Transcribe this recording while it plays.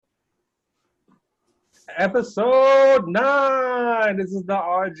Episode 9. This is the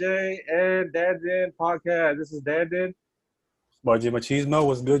RJ and Dandin podcast. This is Dandin. Bargy Machismo,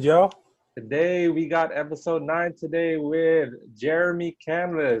 what's good, y'all? Today we got episode 9 today with Jeremy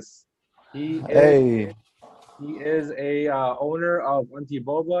Canlas. He is Hey, he is a owner of Auntea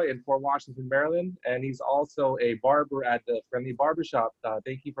Boba in Fort Washington, Maryland, and he's also a barber at the Friendly Barbershop.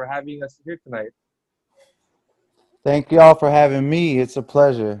 Thank you for having us here tonight. thank y'all for having me. It's a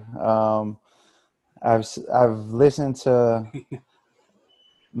pleasure. I've listened to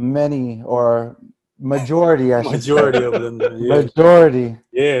many or majority, I should say, Majority of them, yeah. majority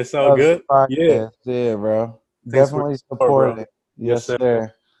Yeah, it's all of the good. Yeah. podcast. Yeah, bro. Thanks for the Definitely support, support bro. it. Yes, Yes, sir.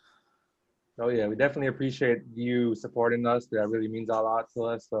 sir. Oh yeah, we definitely appreciate you supporting us. That really means a lot to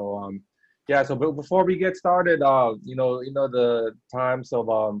us. Yeah. So, but before we get started, the time.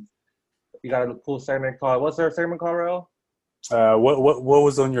 We got a cool segment called. What's our segment called, Rel? What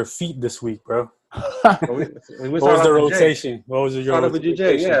was on your feet this week, bro? So we What start was the off with Jay. rotation? What was your Start off with GJ.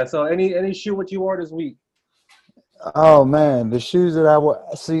 rotation? Yeah. So any shoe what you wore this week? Oh man, the shoes that I wore.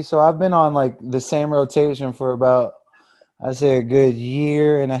 See, so I've been on like the same rotation for about, I say, a good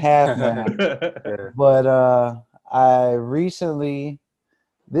year and a half now. Yeah. But I recently,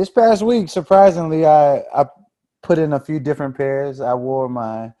 this past week, surprisingly, I put in a few different pairs. I wore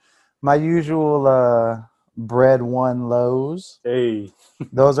my usual Bread One lows. Hey.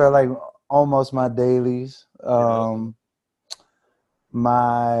 Those are like almost my dailies. Yeah.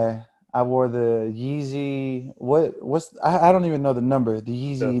 My I wore the Yeezy. I don't even know the number. The The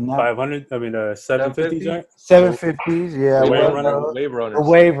Yeezy, not 500, I mean, 750 750? joint? 750s. Yeah, I The wore Wave Wave Runner? those. Wave The runners.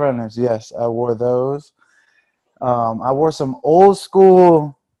 Wave Runners. Yes, I wore those. I wore some old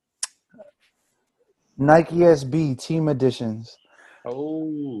school Nike SB team editions.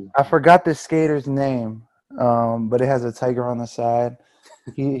 Oh. I forgot the skater's name, but it has a tiger on the side.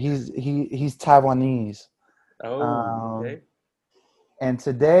 He's Taiwanese. Oh. Um, Okay. and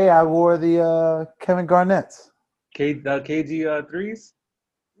today I wore the Kevin Garnett's, KG threes.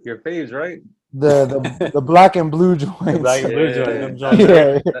 Your faves, right? the black and blue The black joints. and blue joint. Yeah. Them That, joints,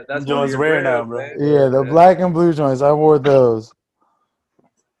 that, Yeah, that's them one of joints your rare now, brands, bro. man. yeah, the Yeah. black and blue joints. I wore those.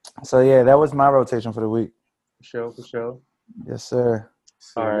 So yeah, that was my rotation for the week. For sure. For sure. Yes, sir. All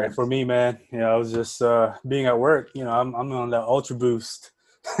So, man, right. for me, man, I was just being at work. I'm on that Ultra Boost.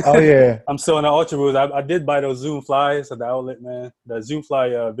 Oh yeah. I'm still in the Ultra Boost. I did buy those Zoom Flies at the outlet, man. The Zoom Fly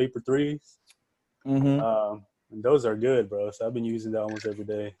Vapor 3s. Mm-hmm. And those are good, bro. So I've been using that almost every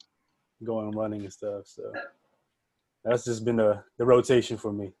day, going running and stuff. So that's just been the rotation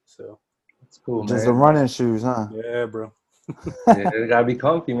for me. So, That's cool, Just the man. running shoes, huh? yeah, bro. Yeah, it gotta be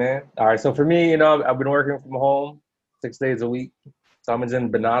comfy, man. All right, so for me, I've been working from home 6 days a week. So I'm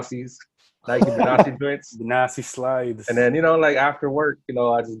in Benassis, Nike Benassi joints. The nasty slides. And then, like after work,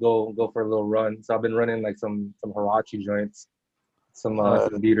 I just go for a little run. So I've been running like some Hirachi joints, some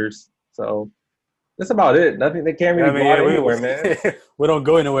beaters. So that's about it. Nothing they can't Yeah, really I mean, go out yeah, anywhere, man. we don't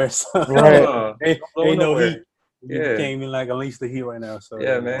go anywhere. So Right. Don't go ain't no nowhere. heat. You Yeah. can't even like unleash the heat right now. So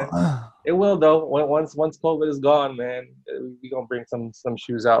Yeah, man. It will though. Once COVID is gone, man, we gonna bring some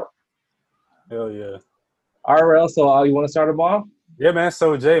shoes out. hell yeah. RL, so you want to start them off? Yeah, man.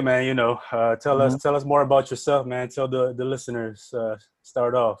 So Jay, man, tell Mhm. us more about yourself, man. Tell the listeners.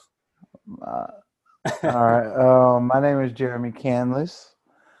 Start off. Uh, all right. My name is Jeremy Canlas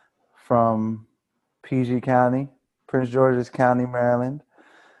from PG County, Prince George's County, Maryland.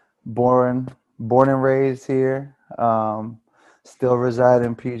 Born and raised here. Still reside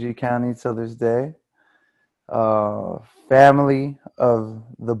in PG County till this day. Uh, Family of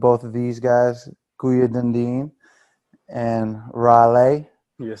the both of these guys, Guya Dundeen and Raleigh.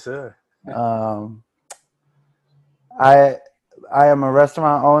 Yes, sir. Um, I I am a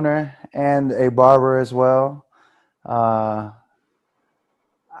restaurant owner and a barber as well. Uh,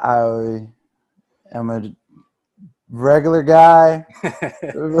 I am a regular guy,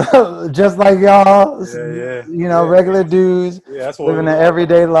 just like y'all. Yeah. Regular dudes Yeah, that's what living we an was all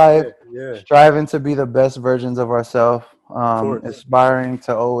everyday life, about. Yeah. striving to be the best versions of ourselves, Of course. aspiring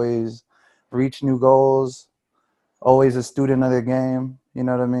to always reach new goals, always a student of the game. You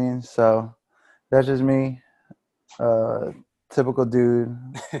know what I mean? So that's just me. Uh, Typical dude,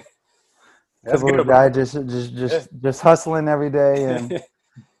 That's typical good, bro. guy, just hustling every day, and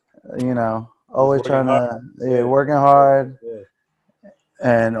always working trying hard. to working hard Yeah.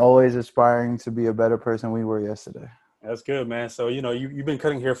 and always aspiring to be a better person we were yesterday. That's good, man. So, you've been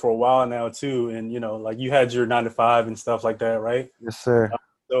cutting hair for a while now too. And, like you had your 9 to 5 and stuff like that, right? Yes, sir.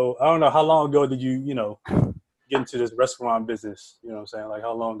 So I don't know, how long ago did you, get into this restaurant business? You know what I'm saying? Like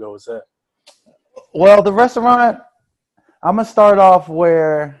how long ago was that? Well, the restaurant, I'm gonna start off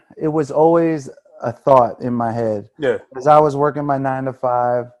where it was always a thought in my head. Yeah. As I was working my 9 to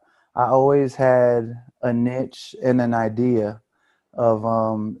 5, I always had a niche and an idea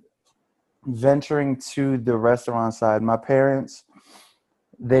of venturing to the restaurant side. My parents,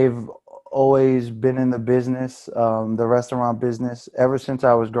 they've always been in the business, the restaurant business, ever since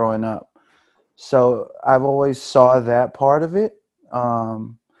I was growing up. So I've always saw that part of it.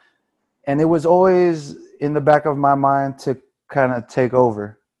 And it was always in the back of my mind to kind of take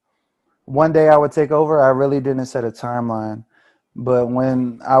over. One day I would take over. I really didn't set a timeline. But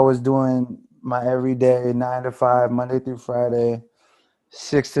when I was doing my everyday 9 to 5, Monday through Friday,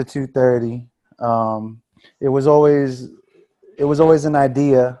 6 to 2:30, um, it was always an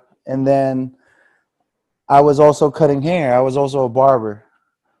idea. And then I was also cutting hair. I was also a barber,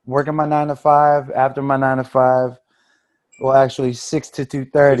 working my 9 to 5. After my 9 to 5, well, actually 6 to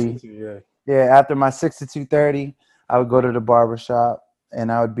 2:30. Yeah. Yeah, after my 6 to 2:30, I would go to the barber shop, and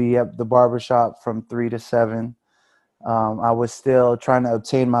I would be at the barber shop from 3 to 7. I was still trying to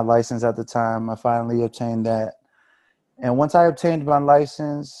obtain my license at the time. I finally obtained that. And once I obtained my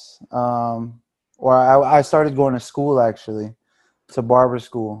license, I started going to school, actually, to barber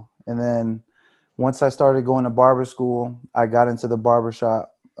school. And then once I started going to barber school, I got into the barber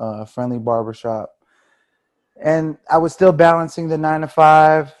shop, friendly barber shop. And I was still balancing the 9 to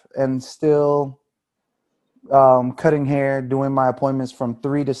 5 and still cutting hair, doing my appointments from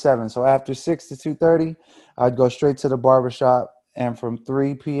 3 to 7. So after 6 to 2:30, I'd go straight to the barbershop. And from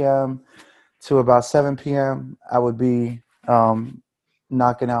 3 p.m. to about 7 p.m., I would be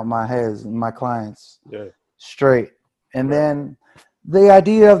knocking out my clients Yeah. straight. And Right. then the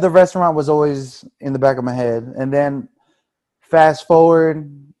idea of the restaurant was always in the back of my head. And then fast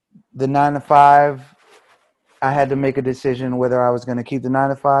forward the 9 to 5, I had to make a decision whether I was going to keep the 9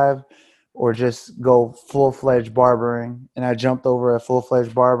 to 5 or just go full-fledged barbering. And I jumped over at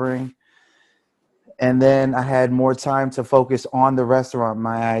full-fledged barbering. And then I had more time to focus on the restaurant,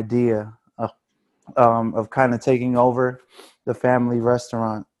 my idea of kind of taking over the family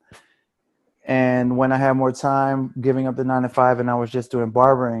restaurant. And when I had more time giving up the 9 to 5 and I was just doing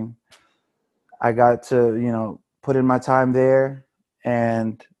barbering, I got to, put in my time there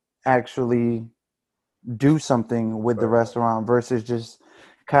and actually do something with the restaurant versus just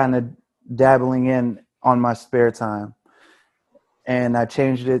kind of dabbling in on my spare time. And I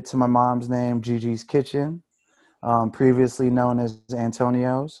changed it to my mom's name, Gigi's Kitchen, previously known as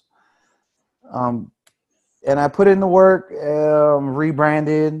Antonio's. And I put in the work,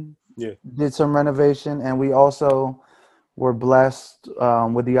 rebranded, Yeah. did some renovation, and we also were blessed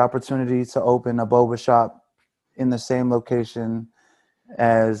with the opportunity to open a boba shop in the same location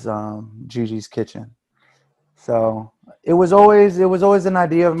as Gigi's Kitchen. So it was always an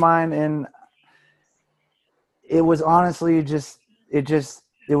idea of mine, and it was honestly it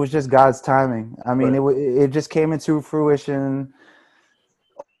was just God's timing. I mean, it just came into fruition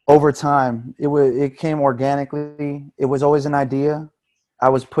over time. It came organically. It was always an idea. I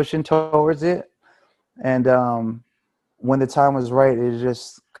was pushing towards it, and when the time was right, it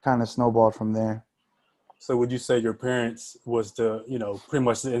just kind of snowballed from there. So would you say your parents was pretty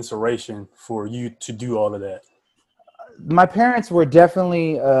much the inspiration for you to do all of that? My parents were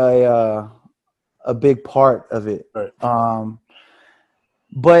definitely a big part of it. Right.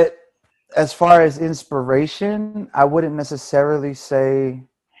 But as far as inspiration, I wouldn't necessarily say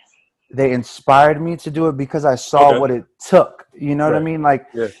they inspired me to do it because I saw what it took. You know what I mean? Like,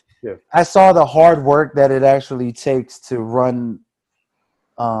 yeah. I saw the hard work that it actually takes to run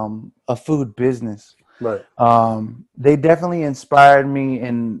a food business. Right. They definitely inspired me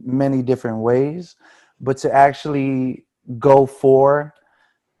in many different ways, but to actually go for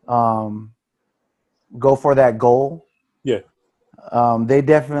that goal. Yeah. They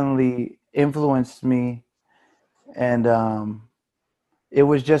definitely influenced me, and it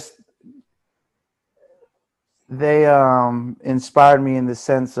was just they inspired me in the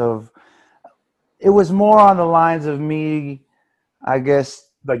sense of it was more on the lines of me, I guess,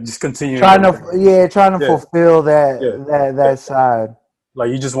 like just continuing trying to fulfill that side. Like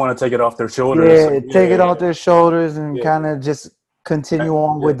you just want to take it off their shoulders. Take it off their shoulders and kind of just continue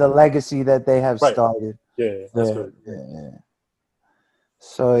on with the legacy that they have started. Yeah, that's good. Yeah.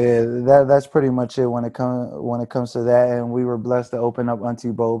 So that's pretty much it when it comes to that. And we were blessed to open up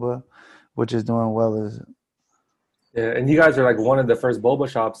Auntea Boba, which is doing well. Yeah, and you guys are like one of the first boba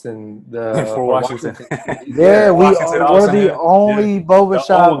shops in for Washington. We're the only boba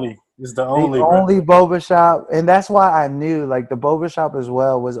shop. It's the only boba shop, and that's why I knew like the boba shop as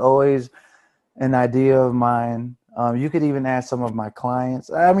well was always an idea of mine. You could even ask some of my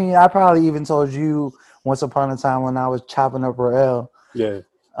clients. I mean, I probably even told you once upon a time when I was chopping up Rael. Yeah.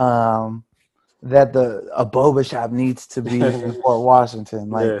 that a boba shop needs to be in Fort Washington.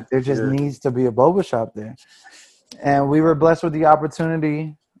 Like Yeah, there just yeah. needs to be a boba shop there. And we were blessed with the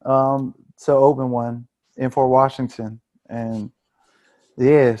opportunity to open one in Fort Washington. And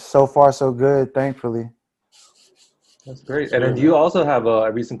yeah, so far so good, thankfully. That's great. That's And then good, you man. also have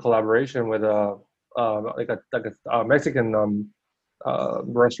a recent collaboration with like a Mexican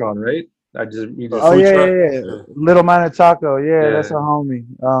restaurant, right? I just you A Oh just food yeah, truck. yeah, yeah. Yeah. Little Minor Taco, yeah, that's yeah. a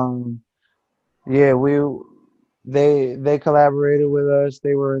homie. Yeah, they collaborated with us.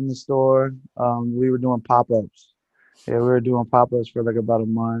 They were in the store. We were doing pop-ups. Yeah, we were doing pop-ups for like about a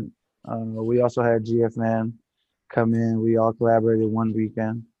month. We also had GFN come in. We all collaborated one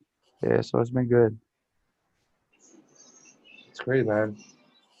weekend. Yeah, so it's been good. It's great, man.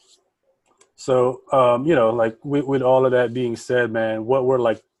 So, like with all of that being said, man, what were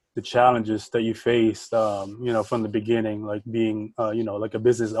like the challenges that you faced, from the beginning, like being, like a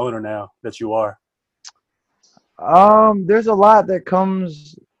business owner now that you are? There's a lot that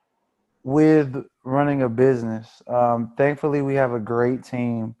comes with running a business. Thankfully, we have a great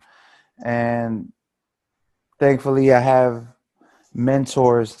team, and thankfully, I have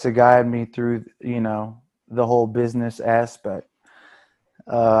mentors to guide me through, the whole business aspect.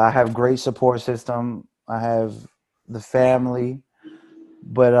 I have great support system. I have the family,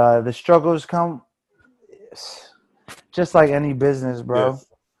 but the struggles come just like any business, Yeah, bro.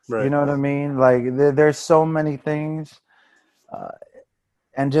 You right. know what I mean? Like there's so many things, uh,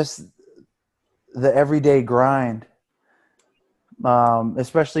 and just the everyday grind.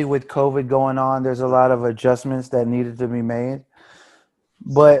 Especially with COVID going on, there's a lot of adjustments that needed to be made.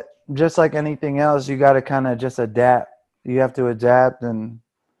 But just like anything else, you got to kind of just adapt. You have to adapt and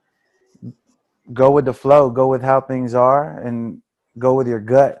go with the flow, go with how things are, and go with your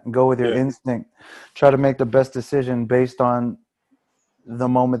gut, go with your Yeah. instinct. Try to make the best decision based on the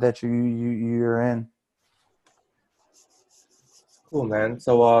moment that you're in. Cool, man.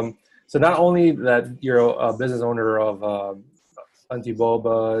 So not only that you're a business owner of Auntie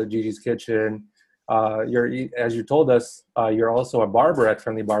Boba, Gigi's Kitchen, as you told us, you're also a barber at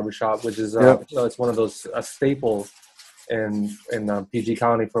Friendly Barbershop, which is Yep. it's one of those staples in PG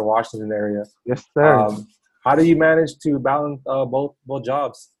County for Washington area. Yes, sir. Um, how do you manage to balance both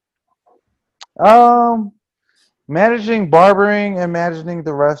jobs? Um, Managing barbering and managing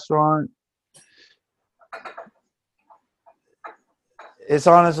the restaurant, it's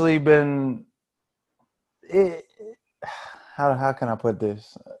honestly been it, how can I put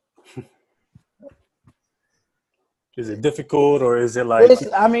this? Is it difficult or is it like It's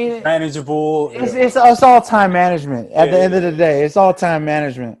I mean manageable? Yeah. it's all time management. At Yeah, the yeah, end of the day, it's all time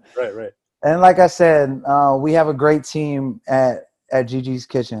management. right, right. And like I said, we have a great team at Gigi's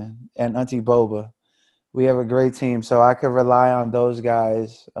Kitchen and Auntie Boba. We have a great team, so I could rely on those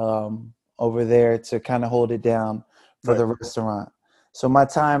guys over there to kind of hold it down for Right. the restaurant. So my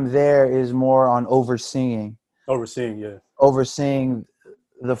time there is more on Overseeing, yeah. overseeing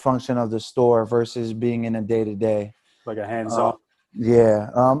the function of the store versus being in a day to day. Like a hands-on. Yeah.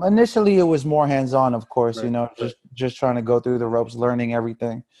 Initially, it was more hands on, of course. Right, right. Just trying to go through the ropes, learning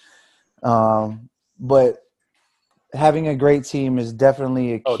everything. But having a great team is Oh,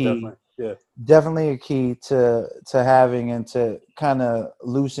 definitely. Yeah. definitely a key to having and to kind of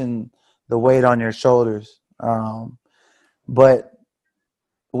loosen the weight on your shoulders. But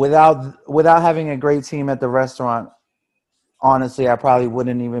without having a great team at the restaurant, honestly, I probably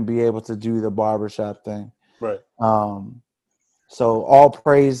wouldn't even be able to do the barbershop thing. Right. Um, so all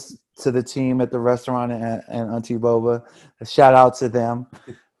praise to the team at the restaurant and Auntie Boba. A shout out to them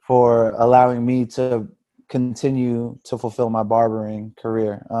for allowing me to continue to fulfill my barbering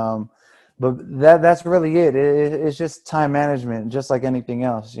career. But that's really it. It's just time management, just like anything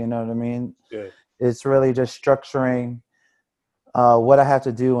else. You know what I mean? Yeah. It's really just structuring what I have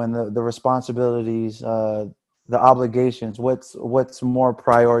to do and the responsibilities, the obligations. What's more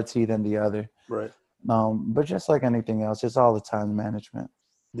priority than the other? Right. But just like anything else, it's all the time management.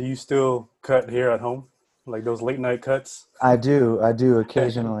 Do you still cut here at home? Like those late night cuts? I do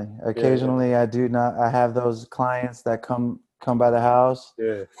occasionally. Yeah, yeah, Occasionally, I do not. I have those clients that come by the house.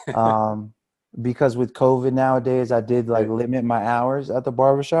 yeah. Um, because with COVID nowadays, I did Yeah. like limit my hours at the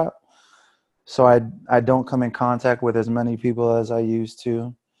barbershop, so I don't come in contact with as many people as I used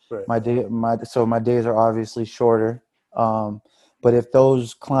to. Right. My days are obviously shorter. Um, but if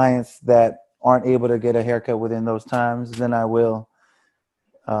those clients that aren't able to get a haircut within those times, then I will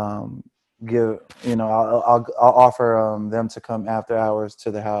um, give I'll offer them to come after hours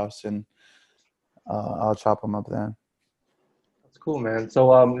to the house, and I'll chop them up then. That's cool, man.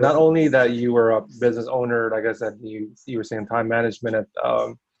 So not only that you were a business owner, like I said, you were saying time management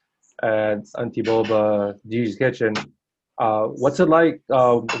at Auntea Boba, Gigi's Kitchen. What's it like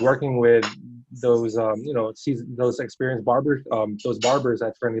working with those those experienced barbers, those barbers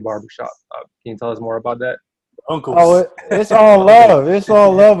at Friendly Barbershop? Can you tell us more about that? Uncles. Oh, it's all love. It's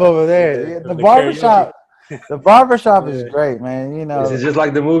all love over there. Yeah, Yeah, the the karaoke. barbershop is Yeah. great, man. You Is it know, just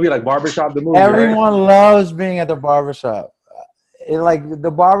like the movie, like Barbershop the movie, right? everyone loves being at the barbershop. Like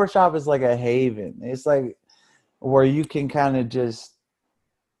the barbershop is like a haven. It's like where you can kind of just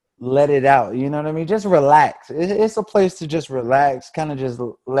let it out. You know what I mean? Just relax. It's a place to just relax, kind of just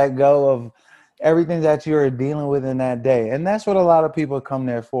let go of everything that you're dealing with in that day. And that's what a lot of people come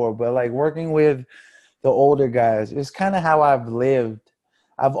there for. But like working with the older guys, it's kind of how I've lived.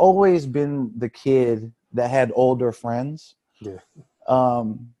 I've always been the kid that had older friends. Yeah.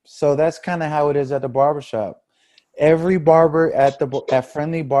 So that's kind of how it is at the barbershop. Every barber at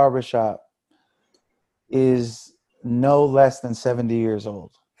Friendly Barbershop is no less than 70 years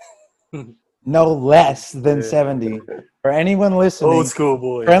old. No less than 70. For anyone listening, Old school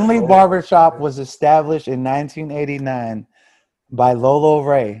boys. Friendly Barbershop was established in 1989 by Lolo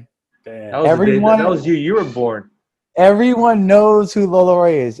Ray. Damn. That was the day that Everyone, was you were born. everyone knows who Lolo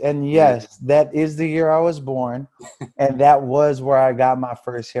Ray is. And yes, that is the year I was born. And that was where I got my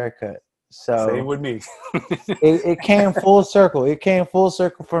first haircut. Same So with me. it came full circle. It came full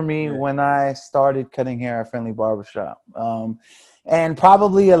circle for me when I started cutting hair at Friendly Barbershop. And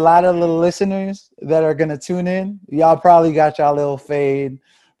probably a lot of the listeners that are going to tune in, y'all probably got y'all little fade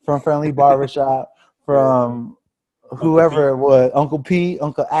from Friendly Barbershop, from whoever it was, Uncle Pete,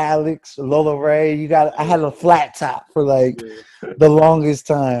 Uncle Alex, Lola Ray. I had a flat top for like the longest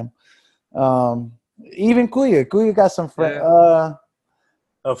time. Even Kuya got some friends.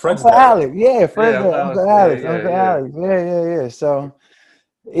 Fred's Uncle got Alex, yeah, Fred, Yeah, Uncle yeah, Alex, yeah, Uncle yeah. Alex, yeah. So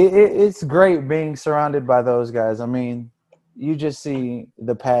it's great being surrounded by those guys. I mean, you just see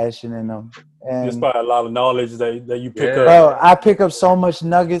the passion in them, There's and probably a lot of knowledge that you pick Yeah. up. bro, I pick up so much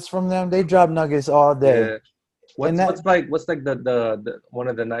nuggets from them. They drop nuggets all day, Yeah. and What's like the one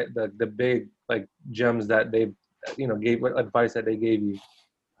of the night the big like gems that they gave, what advice that they gave you?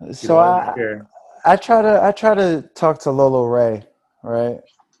 If you so don't mind sharing. I try to talk to Lolo Ray, right?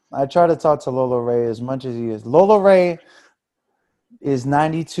 I try to talk to Lolo Ray as much as he is. Lolo Ray is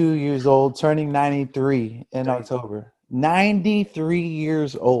 92 years old, turning 93 in October. 93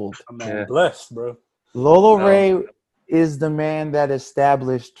 years old. Man, Yeah. blessed, bro. Lolo No. Ray is the man that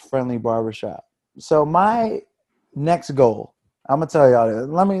established Friendly Barbershop. So my next goal, I'm gonna tell y'all this.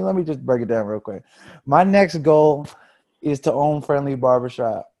 Let me just break it down real quick. My next goal is to own Friendly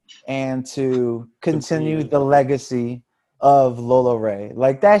Barbershop and to continue the legacy of Lolo Ray.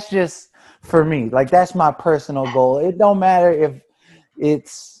 Like that's just for me. Like that's my personal goal. It don't matter if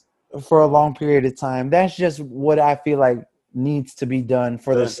it's for a long period of time. That's just what I feel like needs to be done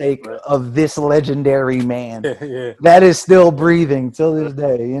for the sake of this legendary man Yeah. that is still breathing till this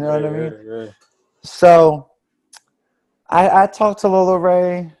day. You know what I mean? Yeah. So I talk to Lola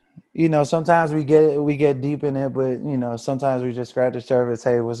Ray. You know, sometimes we get deep in it, but you know, sometimes we just scratch the surface.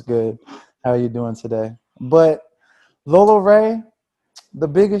 Hey, what's good? How are you doing today? But Lola Ray, the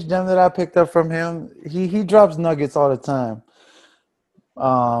biggest gem that I picked up from him, he drops nuggets all the time.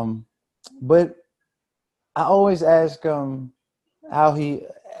 But I always ask him how he.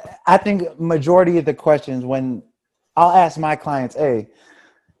 I think majority of the questions when I'll ask my clients, "Hey,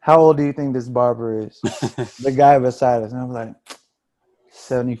 how old do you think this barber is?" The guy beside us, and I'm like,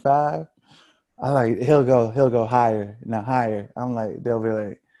 75. I like he'll go higher, now higher. I'm like they'll be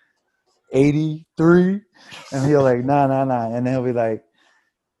like 83, and he'll like nah, and then he'll be like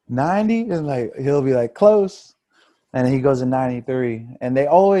 90, and like he'll be like close, and then he goes to 93, and they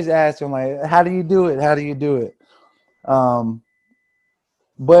always ask him like, "How do you do it? How do you do it?"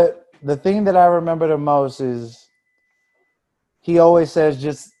 But the thing that I remember the most is he always says,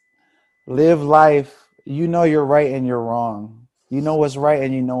 "Just live life. You know you're right and you're wrong. You know what's right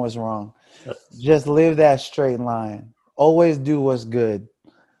and you know what's wrong. Just live that straight line. Always do what's good."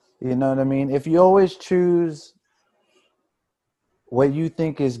 You know what I mean? If you always choose what you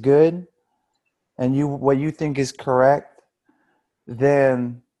think is good and what you think is correct,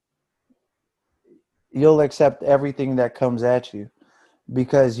 then you'll accept everything that comes at you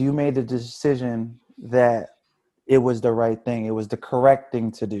because you made the decision that it was the right thing. It was the correct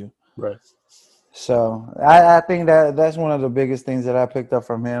thing to do. Right. So I think that's one of the biggest things that I picked up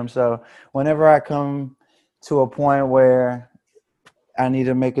from him. So whenever I come to a point where I need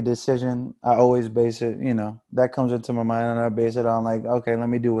to make a decision, I always base it, that comes into my mind, and I base it on like, okay, let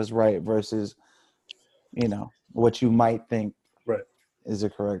me do what's right versus, what you might think is the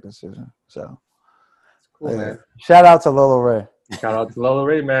correct decision. So Cool, man. shout out to Lolo Ray. Shout out to Lola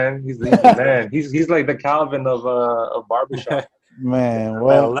Ray, man. He's the man. He's like the Calvin of barbershop. Man, Man, a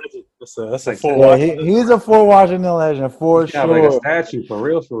what? legend. That's a Like full Yeah, watch. he's a Fort Washington legend he for should have like a sure. statue for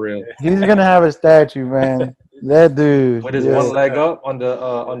real, for real. He's gonna have a statue, man. That dude. With his Yeah. one leg up on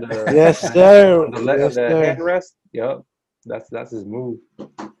the Yes, sir. on Yes, the sir. handrest. Yep, that's his move.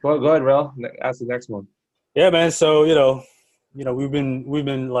 Go ahead, Rel. Ask the next one. Yeah, man. So we've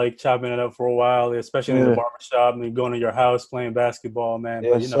been like chopping it up for a while, especially in the Yeah. barbershop and going to your house playing basketball, man.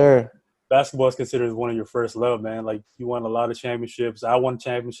 But Yes, sir. basketball is considered one of your first love, man. Like you won a lot of championships. I won a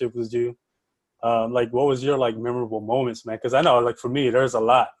championship with you. Like what was your like memorable moments, man? Because I know, like for me, there's a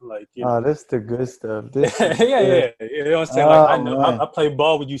lot. Like Oh, this the good stuff. This yeah, is good. yeah. You know what I'm saying? Like I Oh know man, I played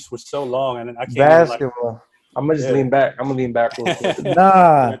ball with you for so long, and I can't even like basketball. I'm gonna just yeah. lean back. I'm gonna lean back real quick.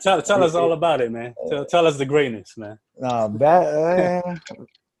 Nah, Yeah, tell us all about it, man. Tell us the greatness, man. nah.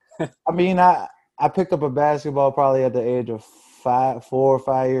 I mean, I picked up a basketball probably at the age of 4 or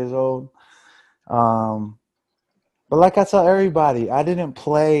 5 years old. Um, but like I tell everybody, I didn't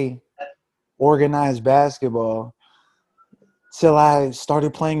play organized basketball till I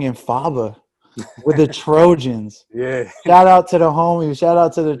started playing in FABA with the Trojans. Yeah, Shout out to the homies. Shout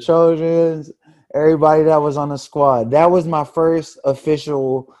out to the Trojans. Everybody that was on the squad. That was my first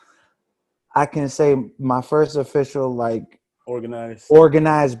official. I can say my first official like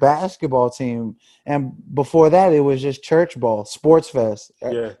organized basketball team. And before that, it was just church ball, sports fest.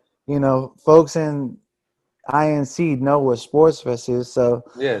 Yeah. You know, folks in INC know what sports fest is. So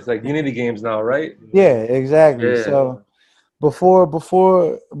Yeah, it's like Unity games now, right? yeah, exactly. Yeah. So before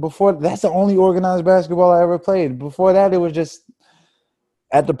that's the only organized basketball I ever played. Before that, it was just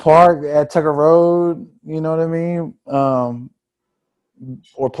at the park at Tucker Road. You know what I mean?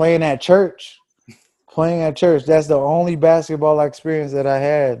 Or playing at church. Playing at church. That's the only basketball experience that I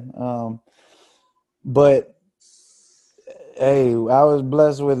had. But hey, I was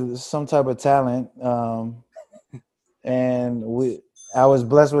blessed with some type of talent, and I was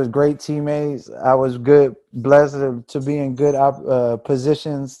blessed with great teammates. I was blessed to be in good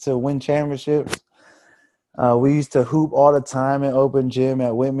positions to win championships. We used to hoop all the time in open gym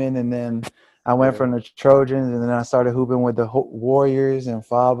at Whitman, and then I went from the Trojans, and then I started hooping with the Warriors and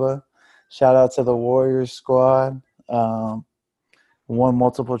FABA. Shout out to the Warriors squad. Won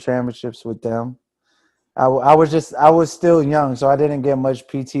multiple championships with them. I was still young, so I didn't get much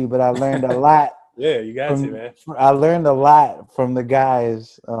PT, but I learned a lot. Yeah, you got to, man. I learned a lot from the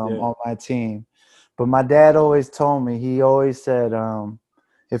guys on my team. But my dad always told me, he always said,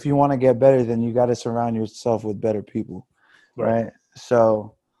 if you want to get better, then you got to surround yourself with better people, right?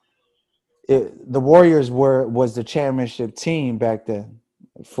 So the Warriors was the championship team back then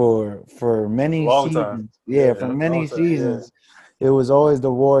for many seasons. Yeah, for many seasons. It was always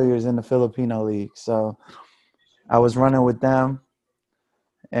the Warriors in the Filipino League. So I was running with them,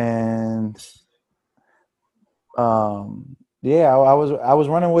 and I was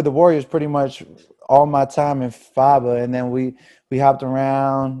running with the Warriors pretty much all my time in FABA, and then we hopped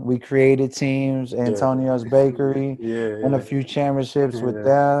around. We created teams, Antonio's Bakery, won a few championships with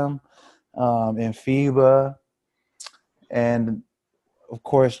them in FIBA, and of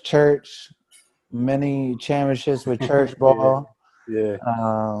course church, many championships with church ball.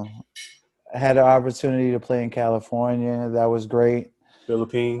 I had an opportunity to play in California. That was great.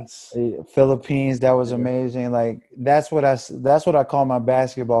 Philippines, that was amazing. Like that's what I call my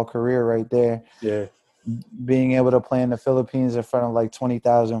basketball career right there. Yeah, being able to play in the Philippines in front of like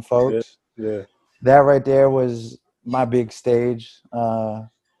 20,000 folks. Yeah, that right there was my big stage.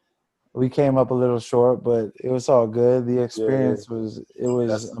 We came up a little short, but it was all good. The experience was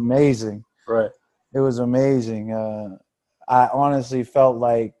amazing. Right, it was amazing. I honestly felt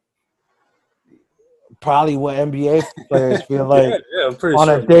like probably what NBA players feel like on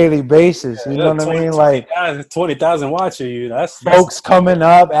a daily basis. You know what I mean? Like 20,000 watching you. That's folks coming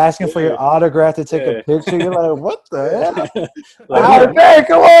up asking for your autograph to take a picture. You're like, what the hell? Hey,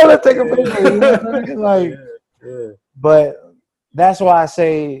 come on, let's take a picture. You know what I mean? Like, but that's why I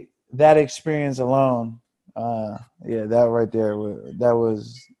say that experience alone. That right there, that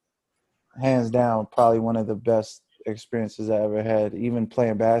was hands down probably one of the best experiences I ever had. Even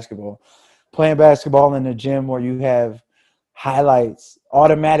playing basketball in the gym where you have highlights,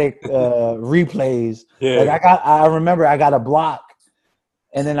 automatic replays. Like I remember I got a block,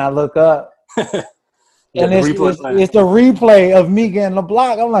 and then I look up, and it's the replay of me getting the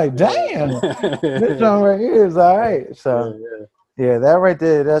block. I'm like, damn, this one right here is all right. So yeah, that right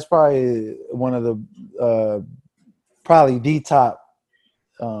there, that's probably one of the probably the top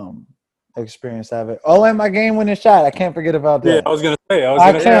experience of it. Oh, and my game-winning shot. I can't forget about that. Yeah, I was gonna say. I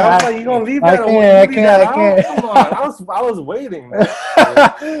Yeah, can't. I was like, you gonna leave I that? can't. You leave that I can't. out? Come on, I was waiting, man.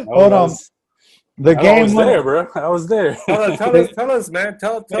 Hold on. The I game was winning. there, bro. I was there. Tell us, man.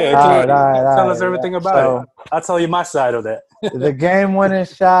 Tell Yeah, us. tell us everything about it. I'll tell you my side of that. The game-winning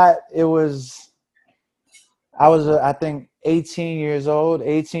shot. I was, I think, 18 years old,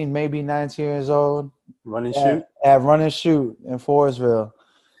 18, maybe 19 years old. Run and shoot. At Run and Shoot in Forestville.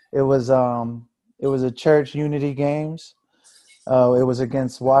 It was a church unity games. It was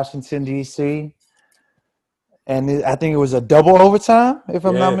against Washington D.C. and I think it was a double overtime, if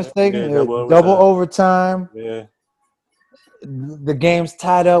I'm not mistaken. Yeah, double overtime. Yeah. The game's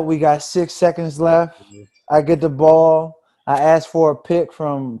tied up. We got 6 seconds left. Yeah. I get the ball. I asked for a pick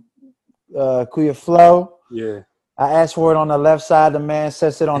from Kuya Flo. Yeah. I asked for it on the left side. The man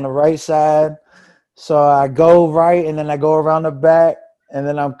sets it on the right side. So I go right, and then I go around the back, and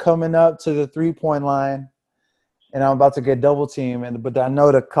then I'm coming up to the 3-point line, and I'm about to get double teamed. But I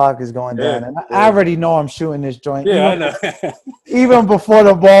know the clock is going down, and I already know I'm shooting this joint. Yeah, I know. Even before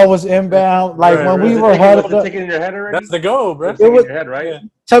the ball was inbound, like when we were huddled up. In your head already? That's the goal, bro. It was, in your head, right? Yeah.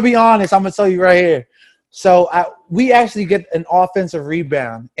 To be honest, I'm gonna tell you right here. So we actually get an offensive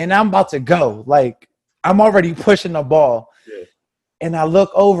rebound, and I'm about to go. Like I'm already pushing the ball. Yeah. And I look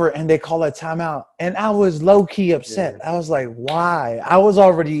over and they call a timeout. And I was low-key upset. Yeah. I was like, why? I was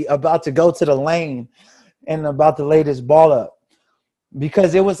already about to go to the lane and about to lay this ball up.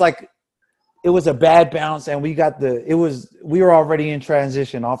 Because it was a bad bounce and we were already in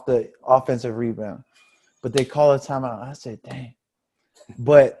transition off the offensive rebound. But they call a timeout. I said, dang.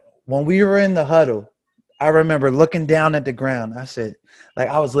 But when we were in the huddle, I remember looking down at the ground. I said, like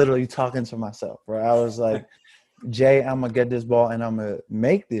I was literally talking to myself, bro. I was like, Jay, I'm gonna get this ball and I'm gonna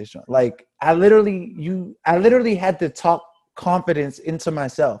make this. Like I literally had to talk confidence into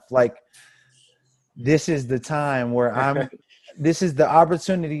myself. Like this is the time where this is the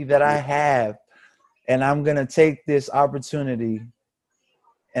opportunity that I have, and I'm gonna take this opportunity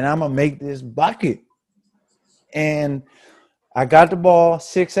and I'm gonna make this bucket. And I got the ball,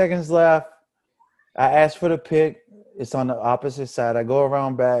 6 seconds left. I asked for the pick. It's on the opposite side. I go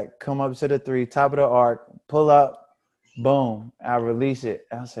around back, come up to the 3, top of the arc, pull up, boom. I release it.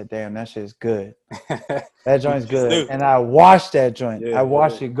 I said, damn, that shit's good. That joint's good. And I watched that joint. I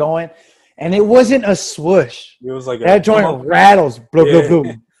watched it going. And it wasn't a swoosh. It was like that joint rattles, boom, boom,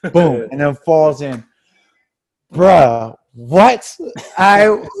 boom, boom, and then falls in. Bruh, what? I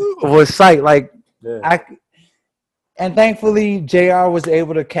was psyched. Like, and thankfully, JR was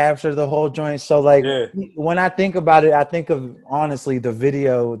able to capture the whole joint. So, like, when I think about it, I think of, honestly, the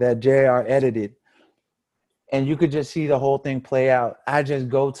video that JR edited. And you could just see the whole thing play out. I just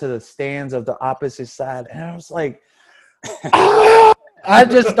go to the stands of the opposite side. And I was like, I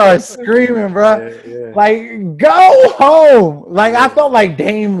just started screaming, bro. Like, go home. Like, I felt like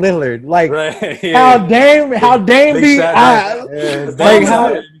Dame Lillard. Like, how Dame be. How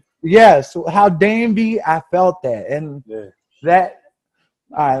Dame be, I felt that. And that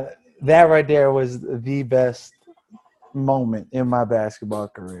right there was the best moment in my basketball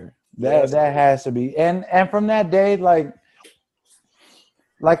career. That has to be. And from that day, like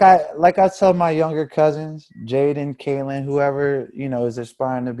I tell my younger cousins, Jaden, Kaylin, whoever, is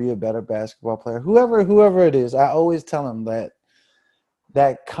aspiring to be a better basketball player, whoever it is, I always tell them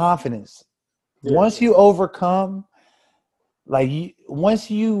that confidence. Once you overcome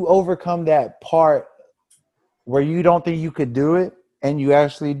that part where you don't think you could do it and you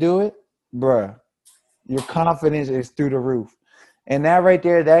actually do it, bruh, your confidence is through the roof. And that right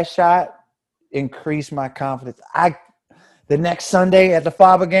there, that shot increased my confidence. The next Sunday at the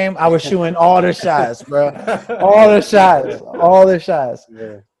FABA game, I was shooting all the shots, bro. All the shots.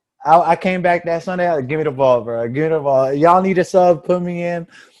 Yeah. I came back that Sunday. Give me the ball, bro. Give me the ball. Y'all need a sub, put me in.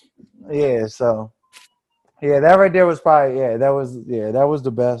 Yeah, so that right there was probably that was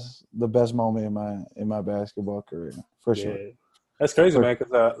the best moment in my basketball career for sure. That's crazy, man.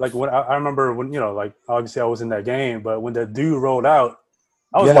 Because like when I remember when like obviously I was in that game, but when that dude rolled out,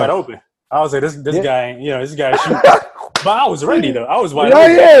 I was wide open. I was like, this guy, this guy shooting. But I was ready though. I was wide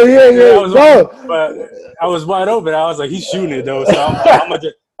open. But I was wide open. I was like, he's shooting it though, so I'm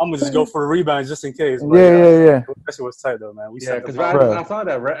gonna just go for a rebound just in case. But, that shit was tight though, man. Because I saw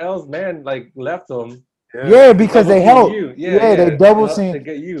that El's man like left him. Yeah, because they helped. They double team to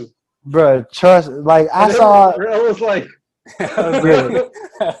get you, bro. Trust, like I saw. It was like.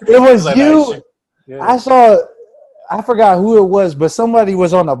 It was you. I saw. I forgot who it was, but somebody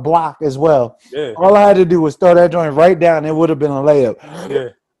was on the block as well. Yeah. All I had to do was throw that joint right down. It would have been a layup. Yeah.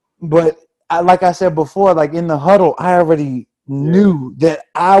 But like I said before, like in the huddle, I already knew that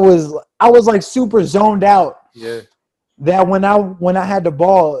I was like super zoned out. Yeah. That when I had the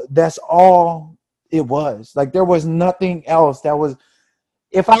ball, that's all it was. Like there was nothing else that was.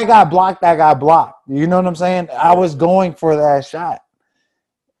 If I got blocked, I got blocked. You know what I'm saying? I was going for that shot.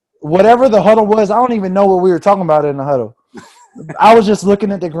 Whatever the huddle was, I don't even know what we were talking about in the huddle. I was just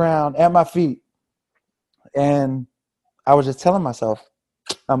looking at the ground at my feet, and I was just telling myself,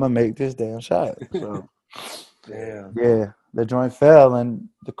 I'm gonna make this damn shot. So Damn. yeah, the joint fell and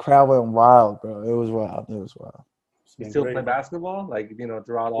the crowd went wild, bro. It was wild. It was wild. It's You been still great, play man. basketball? Like,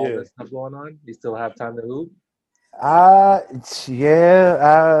 throughout all Yeah. this stuff going on, you still have time to hoop?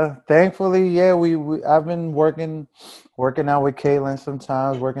 Thankfully, yeah, we I've been working out with Caitlin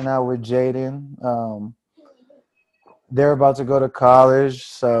sometimes, working out with Jaden. They're about to go to college,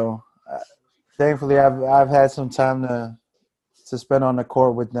 so thankfully I've had some time to spend on the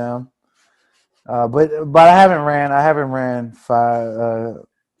court with them. But I haven't ran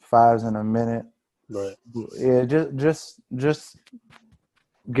fives in a minute. Right. Yeah, just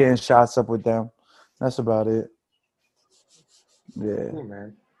getting shots up with them. That's about it. Yeah. Cool,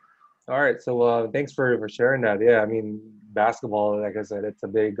 man. All right, so thanks for sharing that. Yeah, I mean, basketball, like I said, it's a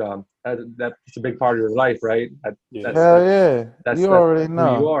big that's a big part of your life, right? Yeah. That's Hell yeah. that's You that's already who you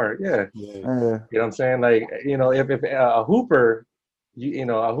know. are. Yeah, Yeah. Yeah. you know what I'm saying? Like, if a hooper,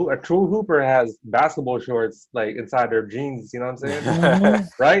 a true hooper has basketball shorts like inside their jeans. You know what I'm saying? Mm-hmm.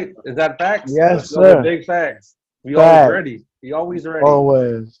 Right? Is that facts? Yes, Those are sir. big facts. We always Fact. ready. We always ready.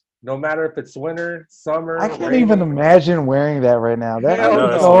 Always. No matter if it's winter, I summer, can't even raining. imagine wearing that right now. That I Hell know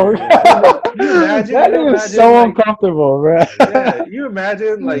is that's so no. weird. Yeah. that You is imagine so like uncomfortable, bro. yeah, you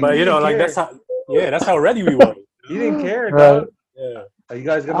imagine like But you didn't like that's care. how. Yeah, that's how ready we were. You didn't care, Right. dog. Yeah. Are you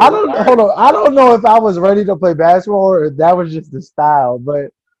guys gonna I hoop? don't All hold right. on. I don't know if I was ready to play basketball or if that was just the style,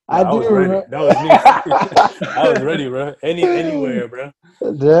 but No, I I do was ready. remember. That was me. I was ready, bro. Anywhere, bro.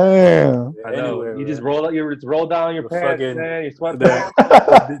 Damn. I Yeah, know. anywhere, You just bro. roll down your The pants, fucking man, your the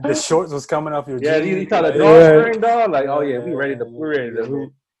sweatpants. the shorts was coming off your Yeah, you jeans. saw the Like, yeah, Right. drawstring, dog. Like, oh yeah, yeah, we ready to yeah.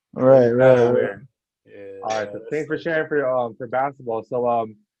 hoop. It Right. was Right. everywhere. Man. Yeah, All right, no, so that's thanks for sharing for basketball. So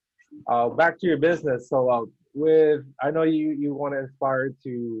back to your business. So with I know you want to aspire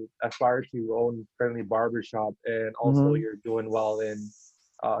to own friendly barbershop, and also Mm-hmm. you're doing well in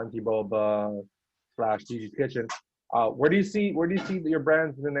Auntea Boba / Gigi's Kitchen. Where do you see your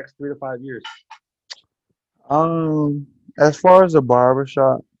brands in the next 3 to 5 years? As far as the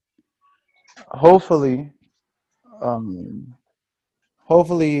barbershop, hopefully, um,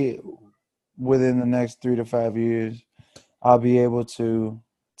 hopefully within the next 3 to 5 years, I'll be able to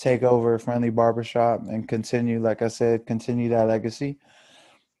take over a friendly barbershop and continue, like I said, continue that legacy.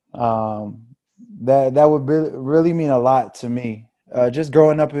 Um, that would really mean a lot to me. Just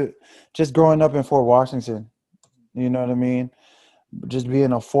growing up in Fort Washington, you know what I mean? Just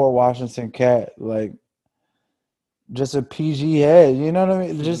being a Fort Washington cat, like just a PG head, you know what I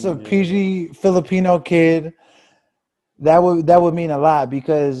mean? Just a yeah, PG Filipino kid. That would mean a lot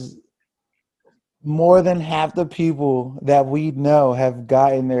because more than half the people that we know have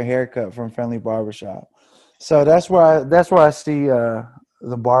gotten their haircut from Friendly Barbershop. So that's where I see my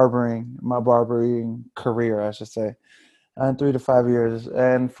barbering career, I should say, in 3 to 5 years.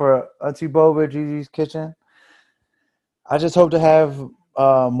 And for Auntie Boba Gigi's Kitchen, I just hope to have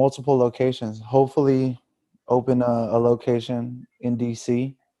multiple locations. Hopefully, open a location in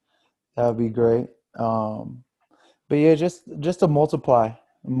DC. That would be great. But yeah, just to multiply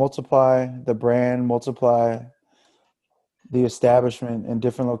the brand, multiply the establishment in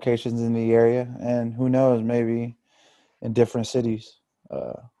different locations in the area, and who knows, maybe in different cities.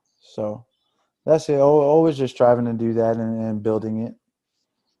 So that's it. Always just striving to do that and building it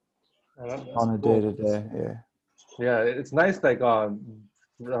Oh, that's on a day cool. to day. Yeah. Yeah, it's nice. Like I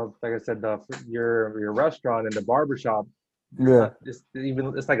said, your restaurant and the barbershop. It's Yeah. not.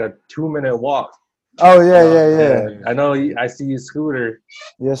 It's like a 2 minute walk. Oh yeah, yeah, Yeah, yeah. I know. I see you scooter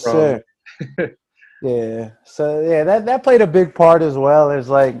Yes, from. sir. Yeah. So yeah, that played a big part as well as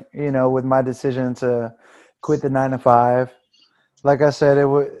like, with my decision to quit the 9 to 5. Like I said,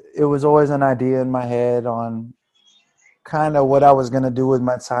 it was always an idea in my head on kind of what I was gonna do with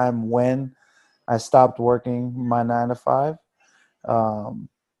my time when I stopped working my 9 to 5. Um,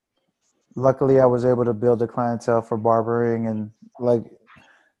 Luckily, I was able to build a clientele for barbering, and like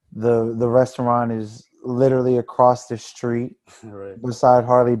the restaurant is literally across the street right. beside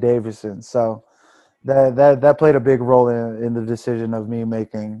Harley Davidson. So that played a big role in the decision of me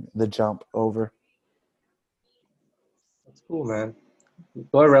making the jump over. That's cool, man.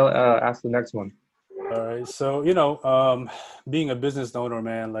 Go ahead, ask the next one. All right. So, being a business owner,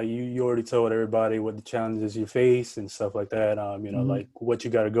 man, like you already told everybody what the challenges you face and stuff like that. Mhm. Like what you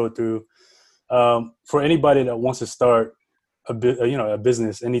got to go through. For anybody that wants to start a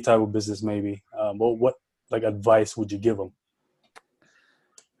business, any type of business, maybe, what like advice would you give them?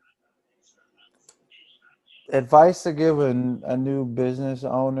 Advice to give a new business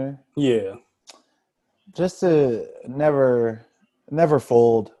owner: Yeah. just to never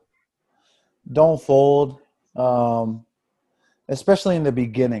fold. Don't fold, um, especially in the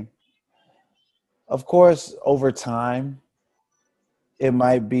beginning. Of course, over time, it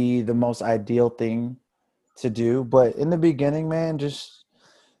might be the most ideal thing to do, but in the beginning, man, just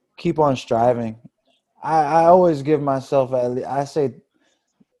keep on striving. I always give myself I say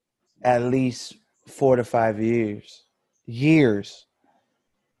at least 4 to 5 years, years,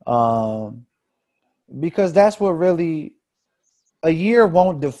 um, because that's what really a year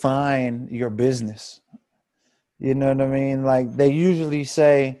won't define your business. You know what I mean? Like they usually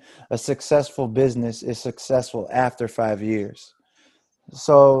say a successful business is successful after 5 years.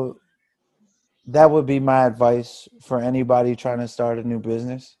 So that would be my advice for anybody trying to start a new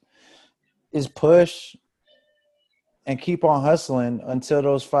business is push and keep on hustling until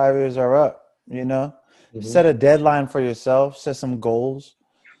those 5 years are up, you know? Hmm. Set a deadline for yourself, set some goals,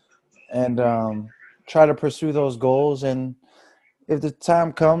 and try to pursue those goals. And if the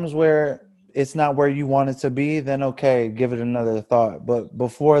time comes where it's not where you want it to be, then okay, give it another thought. But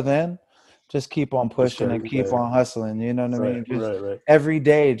before then, just keep on Just pushing try and to, keep on hustling. You know what I right, mean? Just right, right. every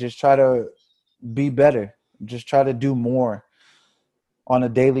day, just try to be better. Just try to do more on a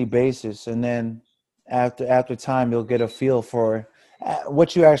daily basis, and then after time, you'll get a feel for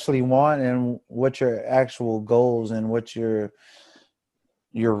what you actually want and what your actual goals and what your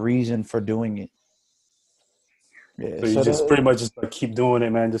reason for doing it. Yeah, So you so just pretty much just like keep doing it,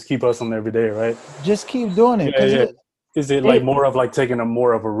 man. Just keep hustling every day, right? just keep doing it Yeah, because yeah. Is it like it more of like taking a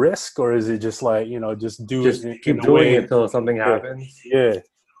more of a risk, or is it just like just do it Just in keep a doing it way? till something Yeah, happens. yeah.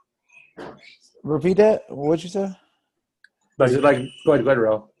 repeat that. What'd you say? Is Like it like go ahead,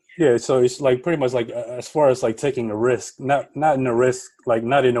 Ro? yeah. So it's like pretty much like as far as like taking a risk, not in a risk, like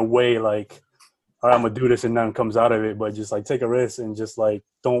not in a way like all right, I'm gonna do this and nothing comes out of it, but just like take a risk and just like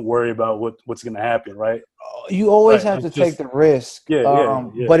don't worry about what's gonna happen, right? You always Right. have Like to take just the risk, yeah, yeah,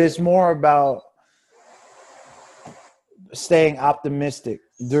 yeah. but it's more about staying optimistic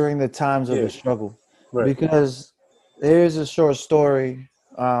during the times of Yeah. the struggle. Right. Because here's a short story.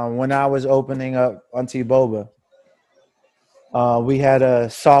 When I was opening up Auntea Boba, we had a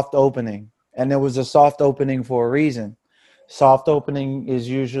soft opening, and it was a soft opening for a reason. Soft opening is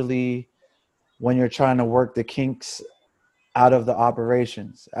usually when you're trying to work the kinks out of the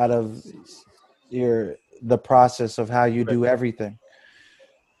operations, out of the process of how you Right. do everything.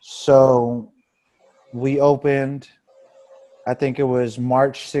 So we opened, I think it was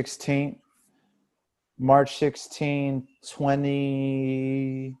March 16,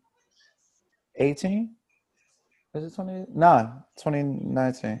 2018. Is it 20? Nah,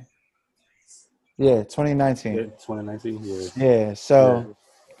 2019. Yeah, Yeah. 2019. 2019. Yeah. Yeah, Yeah. so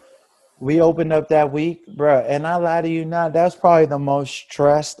we opened up that week, bro. And I lie to you not, that's probably the most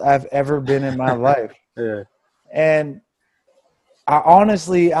stressed I've ever been in my life. Yeah. And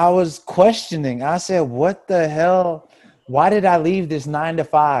I was questioning. I said, what the hell? Why did I leave this 9 to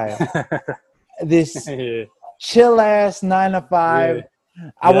 5? This Yeah. chill ass 9 to 5. Yeah.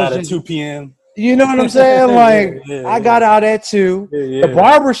 I Get was out at just, 2 p.m. you know what I'm saying? Yeah. Like, Yeah. I Yeah. got out at 2. Yeah. The Yeah.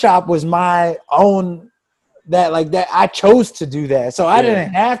 barbershop was my own, that like that. I chose to do that. So I Yeah.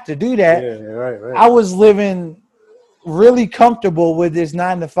 didn't have to do that. Yeah. Right. Right. I was living really comfortable with this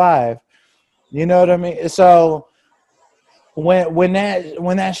 9 to 5. You know what I mean? So when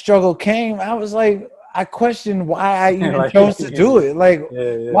that struggle came, I was like, I questioned why I even Like chose to do it. Like, yeah.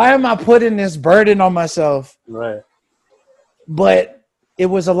 Yeah. why am I putting this burden on myself? Right. But it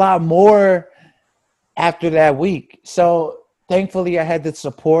was a lot more after that week. So thankfully, I had the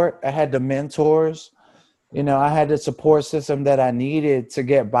support, I had the mentors. I had the support system that I needed to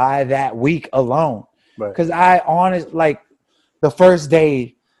get by that week alone. Right. Because like the first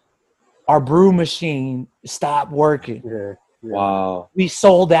day, our brew machine stopped working. Yeah. Yeah. Wow. We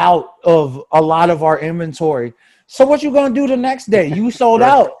sold out of a lot of our inventory. So what you gonna do the next day? You sold Right.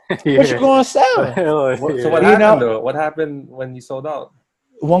 out. What you Yeah. gonna sell? So what Yeah. happened though? What happened when you sold out?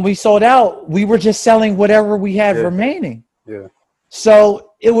 When we sold out, we were just selling whatever we had Yeah. remaining. Yeah.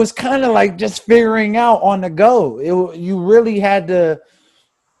 So it was kind of like just figuring out on the go. You really had to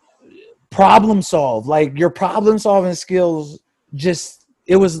problem solve. Like your problem solving skills,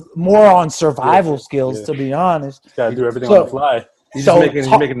 it was more on Yeah. survival skills, Yeah. to be honest. Just gotta do everything on the So fly. He's So just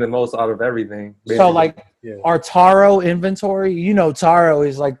making the most out of everything. Basically. So like our taro inventory, taro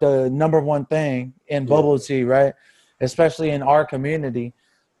is like the number one thing in bubble tea, right? Especially in our community.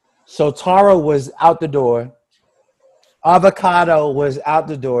 So taro was out the door. Avocado was out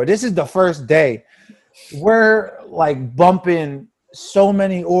the door. This is the first day. We're like bumping so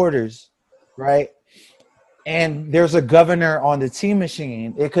many orders, right? And there's a governor on the tea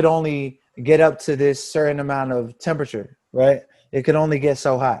machine. It could only get up to this certain amount of temperature, right? It could only get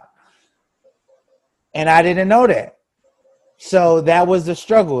so hot. And I didn't know that. So that was the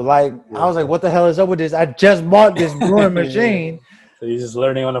struggle. Like, I was like, what the hell is up with this? I just bought this brewing machine. So you're just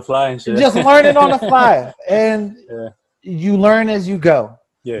learning on the fly and shit. Just learning on the fly. And you learn as you go.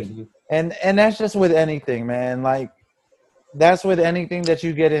 Yeah. And that's just with anything, man. Like, that's with anything that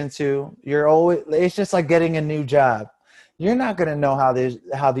you get into. It's just like getting a new job. You're not gonna know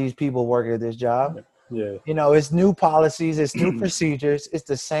how these people work at this job. Yeah. It's new policies, it's new procedures. It's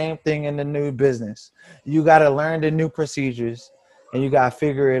the same thing in the new business. You got to learn the new procedures and you got to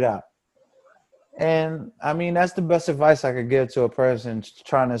figure it out. And I mean, that's the best advice I could give to a person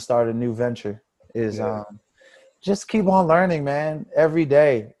trying to start a new venture is just keep on learning, man. Every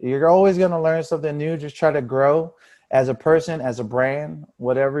day. You're always going to learn something new. Just try to grow as a person, as a brand,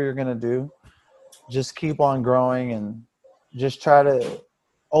 whatever you're going to do. Just keep on growing and just try to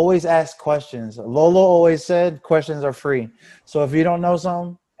always ask questions. Lolo always said questions are free. So if you don't know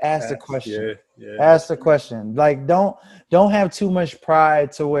something, ask the question. Ask the question. Like don't have too much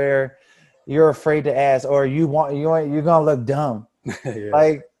pride to where you're afraid to ask or you're gonna look dumb.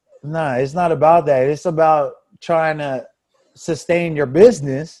 Like, nah, it's not about that. It's about trying to sustain your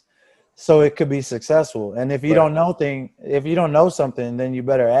business so it could be successful. And if you don't know something, then you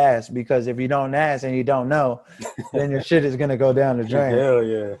better ask, because if you don't ask and you don't know, then your shit is gonna go down the drain. Hell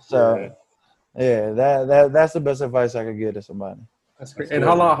yeah. So that's the best advice I could give to somebody. That's great. And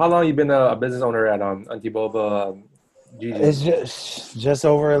how long you been a business owner at Auntea Boba, Gigi? It's just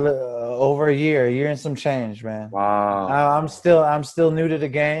over a year and some change, man. Wow. I'm still new to the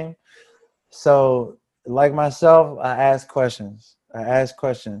game, so like myself, I ask questions.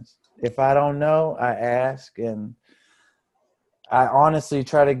 If I don't know, I ask, and I honestly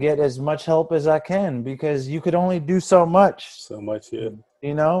try to get as much help as I can, because you could only do so much. So much, yeah.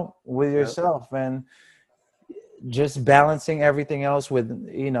 With yourself, and just balancing everything else with,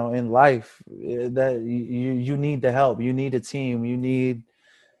 in life, that you need the help. You need a team. You need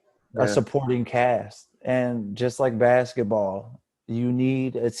a supporting cast. And just like basketball, you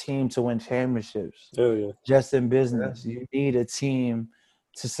need a team to win championships. Oh, yeah. Just in business, you need a team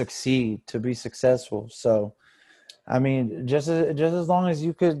to succeed, to be successful. So, I mean, just as long as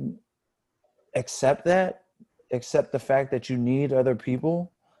you could accept the fact that you need other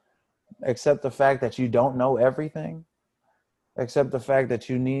people, accept the fact that you don't know everything, accept the fact that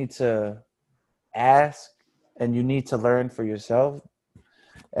you need to ask and you need to learn for yourself,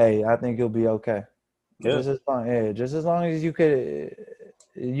 hey, I think you'll be okay. Yeah. Just as long as you could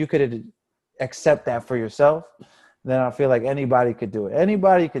accept that for yourself, then I feel like anybody could do it.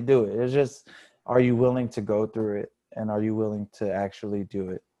 Anybody could do it. It's just, are you willing to go through it, and are you willing to actually do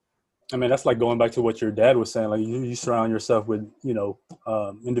it? I mean, that's like going back to what your dad was saying. Like, you surround yourself with,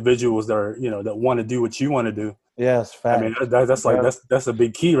 individuals that are, that want to do what you want to do. Yes, facts. I mean, that's a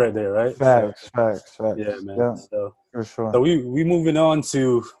big key right there, right? Facts. Yeah, man. Yeah, so for sure. So we moving on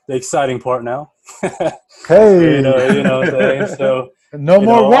to the exciting part now. Hey, you know what I'm saying? So no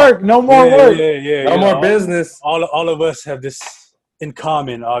more work. No more business. All of us have this in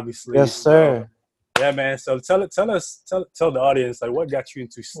common, obviously. Yes, sir. Yeah, man. So tell the audience, like, what got you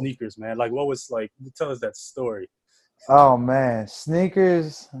into sneakers, man? Like, what was like? Tell us that story. Oh man,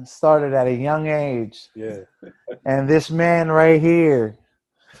 sneakers started at a young age. Yeah. And this man right here,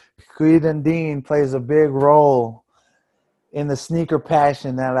 Queden Dean, plays a big role in the sneaker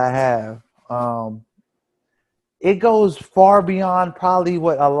passion that I have. It goes far beyond probably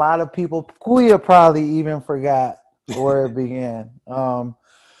what a lot of people, Kuya probably even forgot where it began.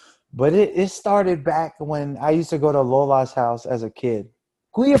 But it started back when I used to go to Lola's house as a kid.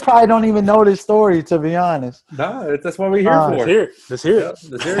 Kuya probably don't even know this story, to be honest. No, that's what we're here for. Let's hear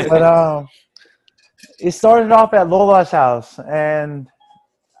it. But it started off at Lola's house, and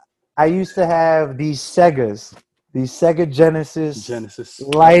I used to have these Sega Genesis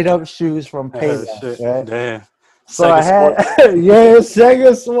light up shoes from Payless. Right? Damn. So Sega I had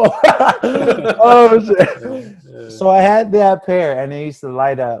Sega Sport. Oh shit. Yeah. So I had that pair, and they used to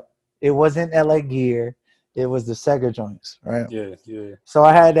light up. It wasn't LA Gear. It was the Sega joints, right? Yeah. So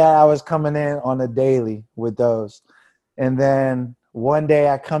I had that. I was coming in on a daily with those. And then one day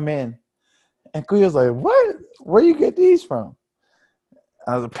I come in, and Kuya's like, what? Where you get these from?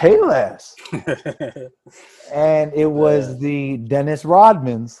 I was a Payless. And it was the Dennis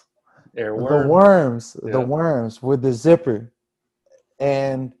Rodmans. Airworm. The worms with the zipper.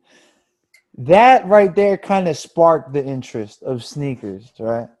 And that right there kind of sparked the interest of sneakers,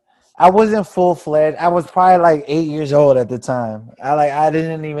 right? I wasn't full-fledged. I was probably like 8 years old at the time. I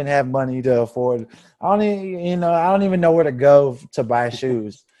didn't even have money to afford. I don't even know where to go to buy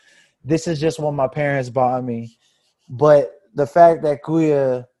shoes. This is just what my parents bought me. But the fact that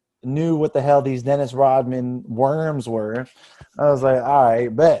Kuya knew what the hell these Dennis Rodman worms were, I was like, all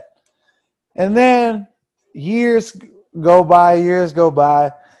right, bet. And then years go by,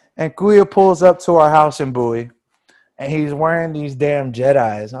 and Kuya pulls up to our house in Bowie, and he's wearing these damn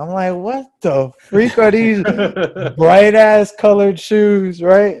Jedis. I'm like, what the freak are these bright-ass colored shoes,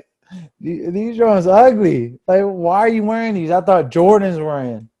 right? These ones ugly. Like, why are you wearing these? I thought Jordans were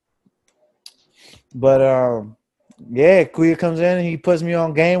in. But, yeah, Kuya comes in and he puts me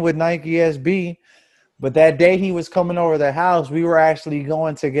on game with Nike SB. But that day he was coming over the house, we were actually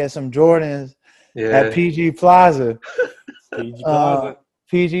going to get some Jordans at PG Plaza.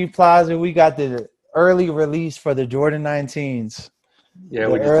 PG Plaza, we got the early release for the Jordan 19s. Yeah,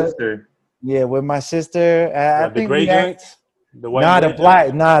 with your sister. Yeah, with my sister. I think the gray joints? The white the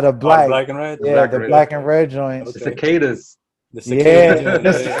black. Oh, the black and red? Yeah, the black and red joints. The cicadas. The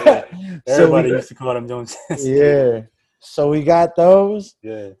cicadas. Yeah. Everybody used to call them Jones. Yeah. So we got those.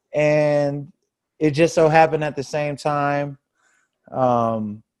 Yeah. And it just so happened at the same time,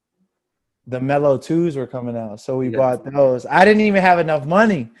 the Mellow 2s were coming out. So we bought those. I didn't even have enough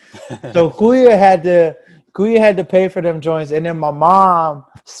money. So Kuya had to pay for them joints. And then my mom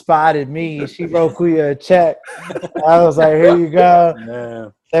spotted me. She wrote Kuya a check. I was like, here you go. Yeah.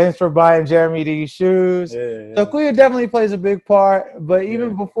 Thanks for buying Jeremy these shoes. Yeah. So Kuya definitely plays a big part. But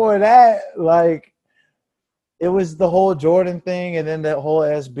even before that, like, it was the whole Jordan thing and then that whole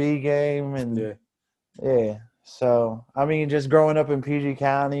SB game. And yeah. So, I mean, just growing up in PG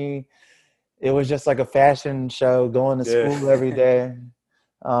County, it was just like a fashion show, going to school every day.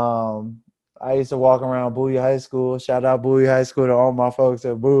 I used to walk around Bowie High School. Shout out Bowie High School to all my folks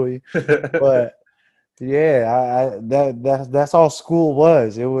at Bowie. But yeah, that's all school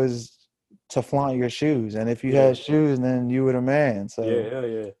was. It was to flaunt your shoes, and if you had shoes, then you were the man.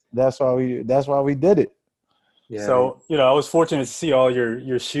 So that's why we did it. Yeah. So I was fortunate to see all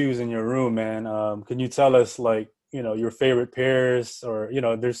your shoes in your room, man. Can you tell us your favorite pairs, or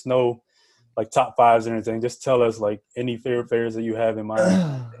there's no like top fives or anything? Just tell us like any favorite pairs that you have in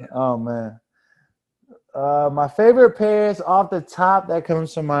mind. Oh man. My favorite pairs off the top that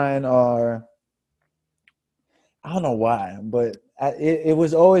comes to mind are, I don't know why, but it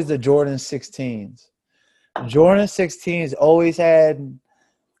was always the Jordan 16s. Jordan 16s always had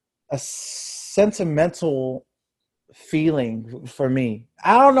a sentimental feeling for me.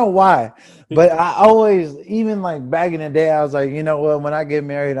 I don't know why, but I always, even like back in the day, I was like, you know what? When I get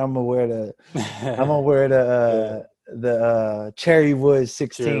married, I'm gonna wear the Cherry Wood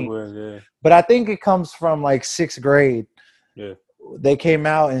 16. Cherry Wood, But I think it comes from like 6th grade. Yeah. They came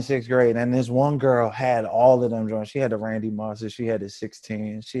out in 6th grade, and this one girl had all of them joints. She had the Randy Mosses, she had the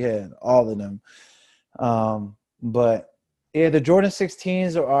 16, she had all of them. But yeah, the Jordan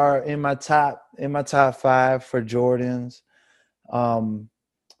 16s are in my top 5 for Jordans.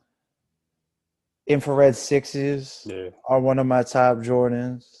 Infrared 6s are one of my top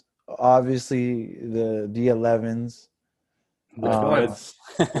Jordans. Obviously, the 11s.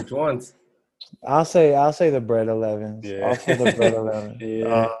 Which ones? I'll say the Bread 11s. Yeah. I'll say the Bread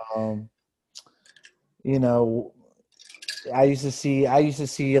 11s. I used to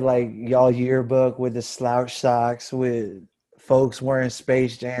see like y'all yearbook with the slouch socks with folks wearing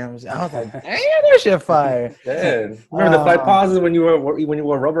Space Jams. I was like, damn, that shit fire. Yeah. Remember the fight pauses when you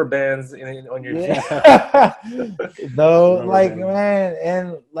wore rubber bands on your jeans? No, like man,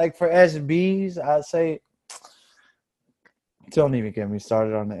 and like for SBs, I'd say don't even get me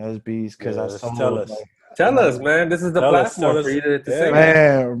started on the SBs because Tell us, man. This is the platform for you to say.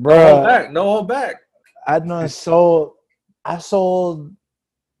 Man, bro, no hold back. I sold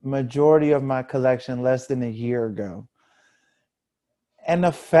majority of my collection less than a year ago. And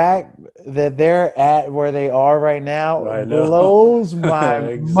the fact that they're at where they are right now blows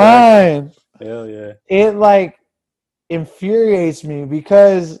my mind. Hell yeah. It like infuriates me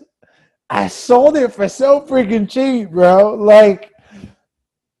because I sold it for so freaking cheap, bro. Like,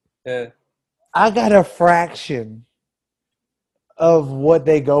 I got a fraction of what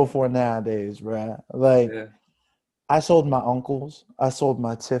they go for nowadays, bro. Like, I sold my uncles. I sold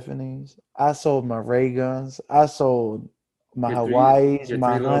my Tiffany's. I sold my Ray Guns. I sold my Hawaii's,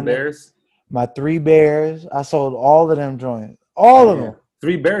 my 3 Bears. I sold all of them joints. All of them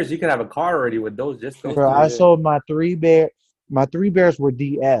Three Bears, you can have a car already with those. Just those Bro, three. I sold my 3 bear. My 3 bears were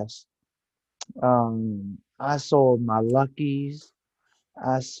DS. I sold my Luckies.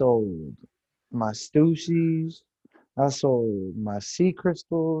 I sold my Stussies. I sold my Sea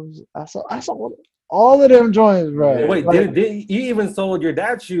Crystals. I sold all of them joints, bro. Wait, Like, did you even sold your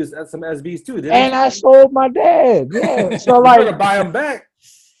dad's shoes at some SBs too, didn't and you? I sold my dad. Yeah. So You better like, buy them back.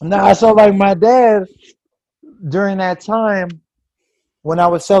 nah. So like, my dad during that time when I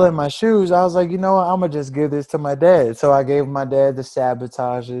was selling my shoes, I was like, you know what? I'm gonna just give this to my dad. So I gave my dad the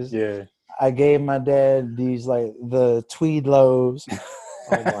Sabotages. Yeah. I gave my dad these like the tweed lows.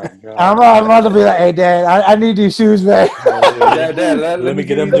 Oh my I'm god. about to be like, hey dad, I need these shoes back. Dad, let Let me me get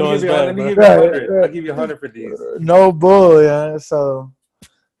give you them joints let back, me bro. give you Right, 100. I'll right. give you 100 for these. No bull, yeah. So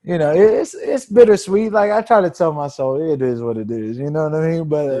it's bittersweet. Like I try to tell myself, it is what it is. You know what I mean?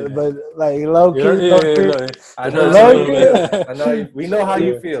 Yeah. But like low Yeah, key, yeah, low yeah, key, look, I it know, hurts I a know low you little key, feel. bit. I know we know how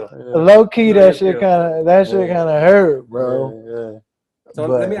you Yeah, feel. yeah, low We key. know you That shit feel. kind of hurt, bro. yeah. So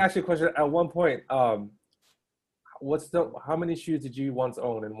let me But ask you a question. At one point, how many shoes did you once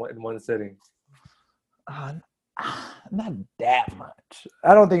own in one sitting? uh, not that much.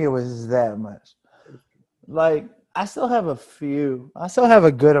 I don't think it was that much. Like I still have a few. I still have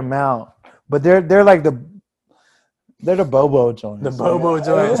a good amount, but they're like they're the Bobo The joints. Bobo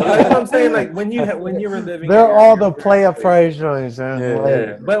joints. So that's what I'm saying. Like when you were living at They're all your the parents' player place. price joints, and Yeah, like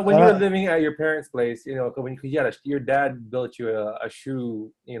Yeah, but when you were uh, living at your parents' place, you know, 'cause when you had your dad built you a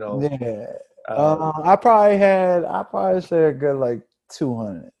shoe, you know, yeah. uh, I probably say a good like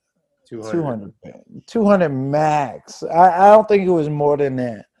 200, 200. 200, 200 max. I don't think it was more than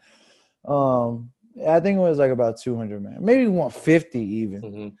that. I think it was like about 200 max, maybe 150 even.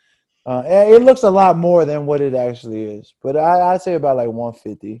 Hmm. It looks a lot more than what it actually is, but I'd say about like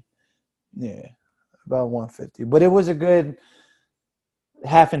 150. Yeah, about 150. But it was a good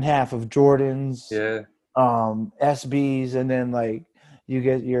half and half of Jordans, Yeah. SBs, and then like you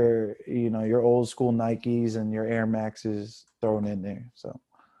get your old school Nikes and your Air Maxes thrown in there. So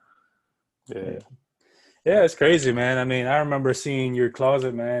yeah. yeah. Yeah, it's crazy, man. I mean, I remember seeing your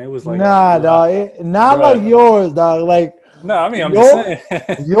closet, man. It was like a Nah, lot, dog. Not like bro. yours, dog. Like No, I mean, I'm just your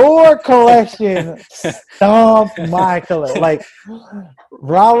saying. your collection stumped my collection. Like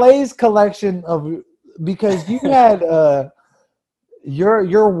Raleigh's collection of because you had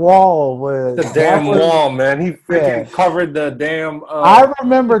your wall The was that damn was wall, man. He yeah. freaking covered the damn. I He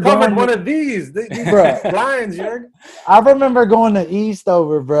remember covered going one to of these bruh. blinds, Jurg. I remember going to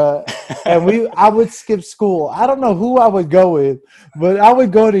Eastover, bruh, and I would skip school. I don't know who I would go with, but I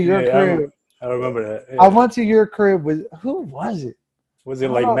would go to your Yeah, crib. I remember that. I Yeah. went to your crib with who was it? Was I it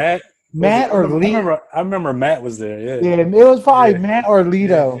don't like know, Matt? Was it? Matt or Lee. I remember Matt was there. Yeah. Yeah, it was probably Yeah. Matt or Yeah.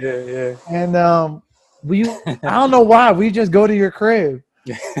 Lito. Yeah. And I don't know why we just go to your crib.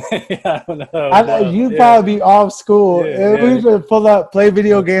 Yeah. I don't know, bro. You Yeah. probably be off school, Yeah. and we Yeah. just pull up, play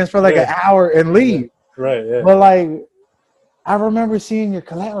video games for like an Yeah. hour, and Yeah. leave. Right. Yeah. But like, I remember seeing your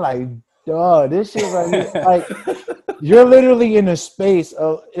collection, like, dog, this shit right here, like, you're literally in a space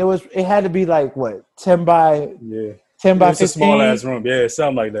of it had to be like what 10 by Yeah. 10 It by was a small 15. ass room. Yeah.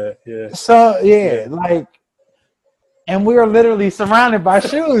 Something like that. Yeah. So yeah, Yeah. like. And we were literally surrounded by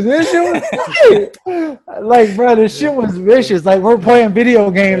shoes. This shit was tight. Like, bro, this shit was vicious. Like, we're playing video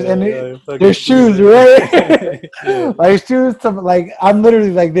games and there's shoes right here. Yeah. Like, shoes to, like, I'm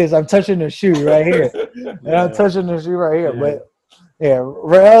literally like this. I'm touching the shoe right here. And I'm Yeah. touching the shoe right here. Yeah. But, yeah,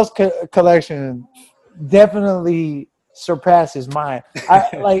 Rael's collection definitely surpasses mine.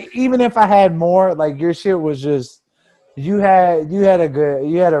 Like, even if I had more, like, your shit was just, you had a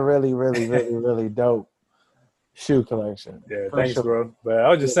really, really, really, really dope shoe collection. Yeah, For thanks, sure. bro. But I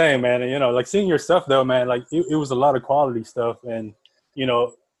was just saying, man, and, like seeing your stuff though, man, like it was a lot of quality stuff, and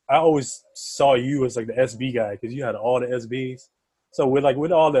I always saw you as like the SB guy because you had all the SBs. So with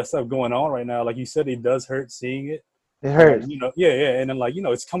all that stuff going on right now, like you said, it does hurt seeing it. It And like hurts. yeah, and then like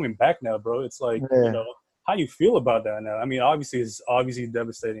it's coming back now, bro. It's like Yeah. how you feel about that now? I mean, obviously it's obviously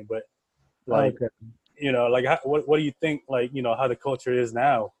devastating, but like Okay. like what do you think? Like how the culture is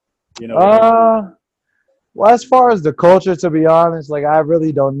now? Well, as far as the culture, to be honest, like I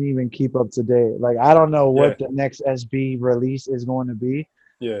really don't even keep up to date. Like I don't know Yeah, what the next SB release is going to be.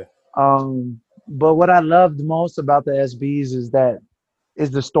 yeah, But what I loved most about the SBs is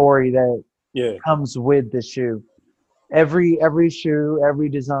the story that yeah, comes with the shoe. Every shoe, every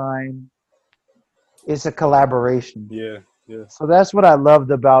design is a collaboration. yeah, yeah, So that's what I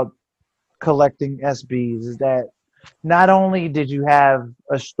loved about collecting SBs is that not only did you have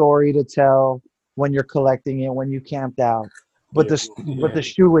a story to tell when you're collecting it, when you camped out, but yeah, the yeah,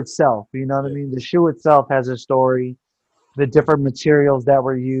 shoe itself, you know what I yeah, mean? The shoe itself has a story. the different materials that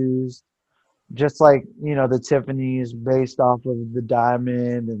were used. Just like, the Tiffany is based off of the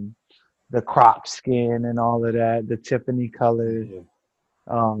diamond and the crop skin and all of that, the Tiffany colors. Yeah.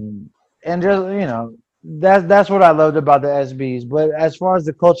 Um, and just, that's what I loved about the SBs. But as far as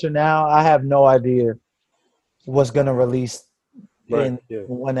the culture now, I have no idea what's gonna release Right. in Yeah.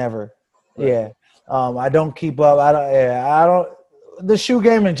 whenever. Right. Yeah. I don't keep up. I don't. Yeah. I don't. The shoe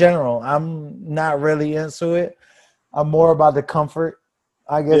game in general, I'm not really into it. I'm more about the comfort,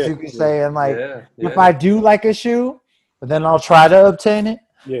 I guess Yeah. you could Yeah. say. And like, Yeah, if yeah. I do like a shoe, then I'll try to obtain it.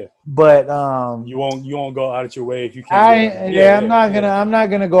 Yeah. But You won't go out of your way if you can't get I it. yeah, Yeah. I'm not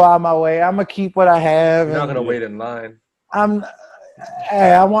gonna go out my way. I'm gonna keep what I have, You're not gonna and wait in line. I'm.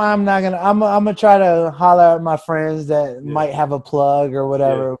 Hey, I'm not gonna. I'm gonna try to holler at my friends that Yeah. might have a plug or Yeah.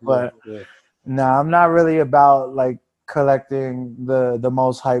 whatever. But Yeah. no, I'm not really about like collecting the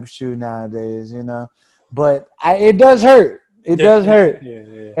most hype shoe nowadays. But it does hurt. It Yeah. does hurt, Yeah.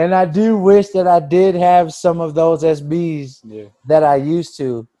 Yeah. and I do wish that I did have some of those SBs Yeah. that I used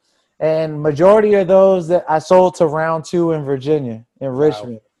to. And majority of those that I sold to Round 2 in Virginia, in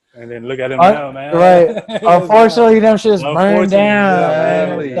Richmond. And then look at him now, man. Right. Unfortunately, them shits burned Unfortunately, down, yeah, man.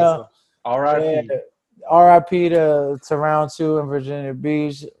 Sadly. So, R.I.P. yeah, RIP to Round 2 in Virginia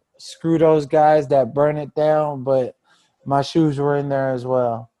Beach. Screw those guys that burn it down, but my shoes were in there as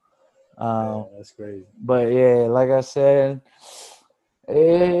well. Yeah, that's crazy. But yeah, like I said, I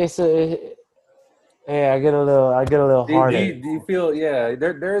get a little Do heartache. you feel? Yeah,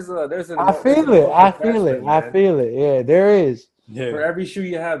 there's a I feel it. I feel it. I feel it. Yeah, there is. Yeah. For every shoe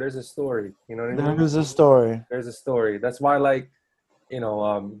you have, there's a story. You know what I mean? There is a story. There's a story. That's why, like,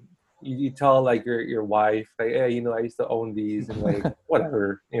 you tell like your wife, like, hey, I used to own these, and like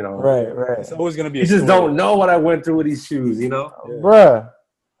whatever, Right. It's always gonna be. You just don't know what I went through with these shoes, Yeah.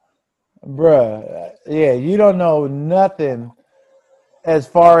 Bruh. Yeah, you don't know nothing as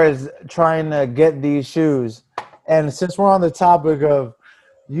far as trying to get these shoes. And since we're on the topic of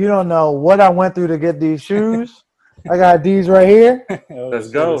you don't know what I went through to get these shoes, I got these right here. Let's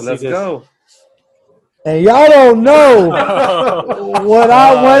go. Let's go. And y'all don't know what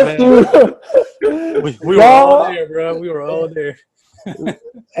I went through. We were all there, bro. We were all there.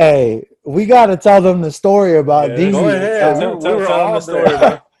 Hey, we got to tell them the story about these. Go ahead. Tell them the story,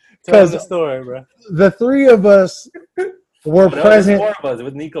 bro. Tell them the story, bro. The three of us were present. Four of us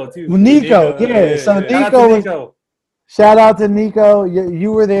with Nico too. Nico, yeah. So Nico. Shout out to Nico.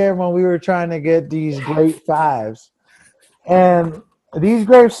 You were there when we were trying to get these Great Fives, and these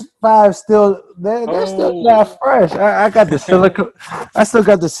Great Fives still they're still not fresh. I got the silica. I still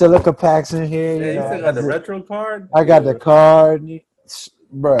got the silica packs in here. Yeah, you still got the retro card. I got the card,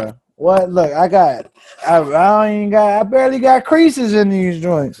 bruh. What? Look, I barely got creases in these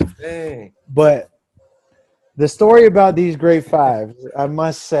joints. Dang. But the story about these Great Fives, I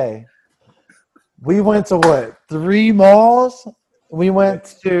must say, we went to 3 malls? We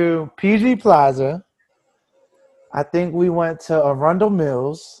went to PG Plaza. I think we went to Arundel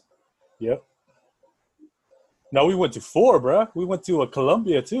Mills. Yep. No, we went to 4, bro. We went to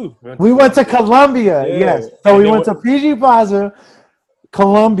Columbia too. We went to Columbia, yeah. yes. So we went to PG Plaza,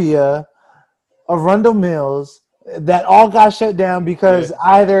 Columbia, Arundel Mills. That all got shut down because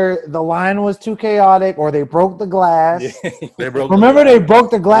either the line was too chaotic or they broke the glass. Yeah. They broke the glass. They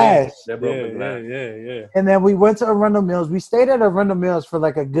broke the glass. Yeah. And then we went to Arundel Mills. We stayed at Arundel Mills for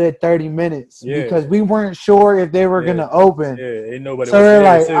like a good 30 minutes because we weren't sure if they were going to open. Yeah, ain't nobody. So we're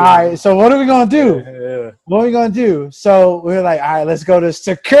like, all right, so what are we going to do? Yeah. What are we going to do? So we're like, all right, let's go to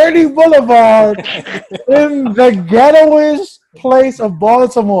Security Boulevard in the ghettoest place of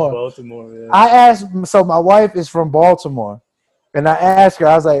Baltimore. Yeah. I asked, so my wife is from Baltimore, and I asked her,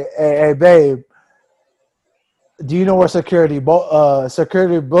 I was like, hey babe, do you know where Security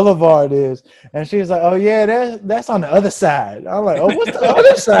Boulevard is? And she was like, oh yeah, that's on the other side. I'm like, oh, what's the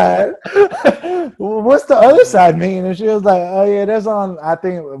other side? What's the other side mean? And she was like, oh yeah, that's on, I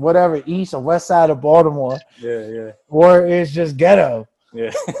think, whatever, east or west side of Baltimore. Yeah. Where it's just ghetto.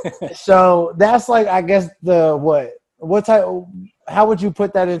 Yeah. So that's like, I guess what type? How would you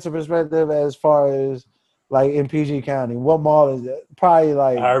put that into perspective as far as like in PG County? What mall is it? Probably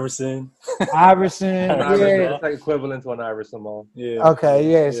like Iverson. Yeah. It's like equivalent to an Iverson mall. Yeah.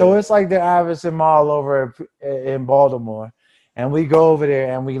 Okay. Yeah. So it's like the Iverson Mall over in Baltimore, and we go over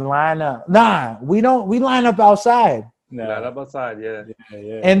there and we line up. Nah, we don't. We line up outside. No. Not up outside. Yeah.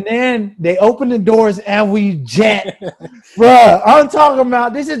 And then they open the doors and we jet, bruh. I'm talking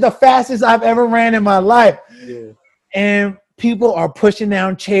about this is the fastest I've ever ran in my life. Yeah. And people are pushing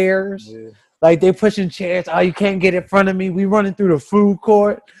down chairs. Yeah. Like they pushing chairs. Oh, you can't get in front of me. We running through the food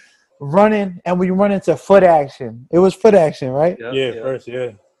court. running, and we run into foot action. It was foot action, right? Yeah, first,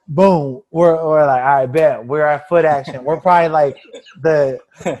 yeah. Boom. We're like, all right, bet. We're at foot action. We're probably like the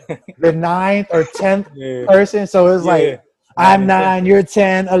 9th or 10th person. So it's like, I'm 9, you're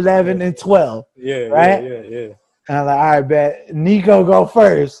 10, 11, and 12. Yeah, right? yeah. And I'm like, all right, bet. Nico go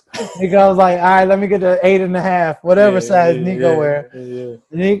first. Nico was like, all right, let me get the 8.5, whatever size Nico wear.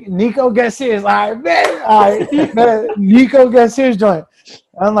 Yeah. Nico gets his. All right, bet. All right, Nico gets his joint.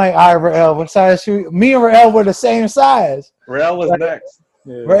 I'm like, all right, Rael, what size shoe? Me and Rael were the same size. Rael was next.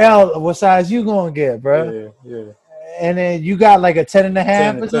 Yeah. Rael, what size you gonna get, bro? Yeah. And then you got like a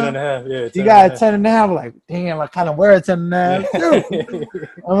 10.5 or something? 10.5, yeah. You got a 10.5. Like, damn, I kind of wear a 10.5 too.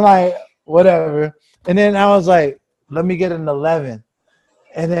 I'm like, whatever. And then I was like, let me get an 11.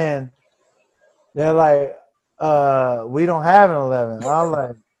 And then they're like, we don't have an 11. I was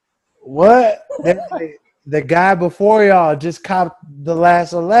like, what? Like, the guy before y'all just copped the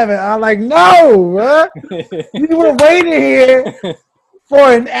last 11. I'm like, no, bro. We were waiting here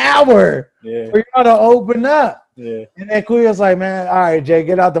for an hour for y'all to open up. Yeah. And then Kuya was like, man, all right, Jay,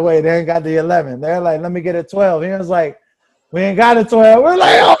 get out the way. They ain't got the 11. They're like, let me get a 12. He was like, we ain't got a 12. We're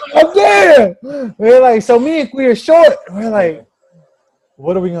like, oh, damn. We're like, so me and Kuya are short. We're like,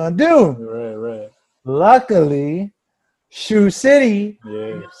 what are we going to do? Right. Luckily, Shoe City,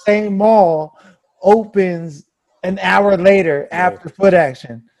 same mall, opens an hour later after foot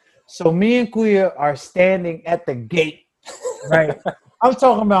action. So me and Kuya are standing at the gate, right? I'm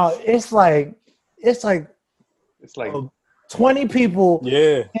talking about it's like 20 people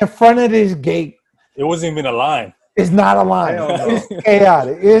in front of this gate. It wasn't even a line. It's not a line. It's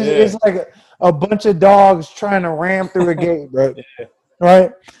chaotic. It's like a bunch of dogs trying to ram through a gate, bro.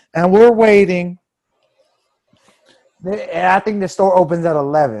 Right? And we're waiting. And I think the store opens at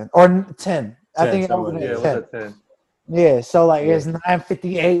 11 or 10. I think it opens at 10. Yeah, so like it's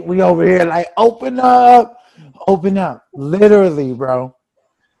 9:58. We over here like open up. Literally, bro.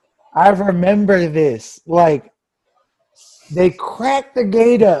 I remember this. Like they cracked the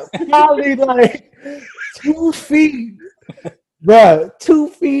gate up, probably like 2 feet, bro, 2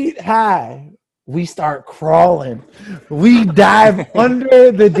 feet high. We start crawling. We dive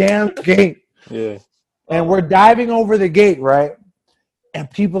under the damn gate. Yeah. And we're diving over the gate, right? And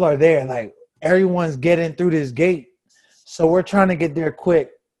people are there, like everyone's getting through this gate. So we're trying to get there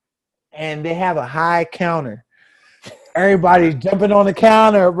quick. And they have a high counter. Everybody's jumping on the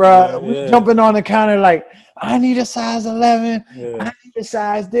counter, bro. We're jumping on the counter like, I need a size 11. I need a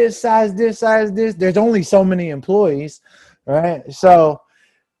size this, size this, size this. There's only so many employees, right? So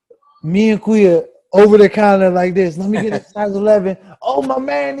me and Kuya over the counter like this. Let me get a size 11. Oh, my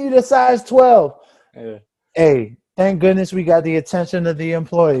man need a size 12. Yeah. Hey, thank goodness we got the attention of the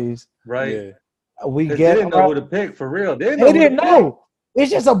employees. Right. Yeah. We They get didn't know who to pick for real. They didn't know. It's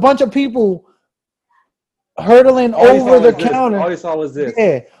just a bunch of people hurtling over the counter. All you saw was this.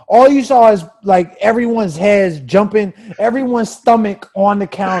 Yeah. All you saw is like everyone's heads jumping, everyone's stomach on the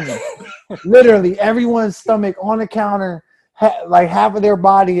counter. Literally, everyone's stomach on the counter. Like half of their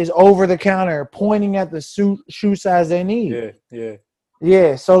body is over the counter, pointing at the shoe size they need.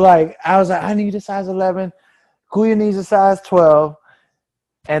 Yeah. So like, I was like, I need a size 11. Kuya needs a size 12.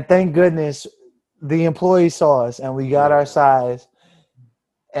 And thank goodness the employees saw us and we got our size.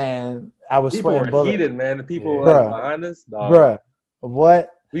 And I was people sweating were bullets. heated, man. The people behind us, dog. Bruh,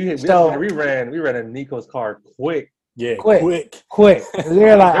 what? We ran in Nico's car quick. Yeah, quick.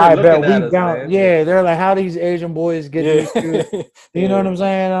 They're like, I bet we down. Man. Yeah, they're like, how these Asian boys get these shoes? You know what I'm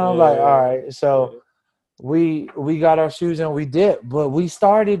saying? I'm like, all right. So we got our shoes and we dipped, but we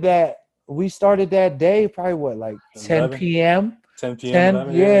started that day probably what, like 10 p.m. 10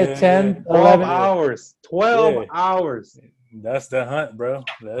 p.m. 10, 10, 11 hours. 12 hours. That's the hunt, bro.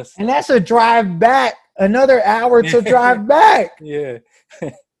 And that's a drive back. Another hour to drive back. Yeah.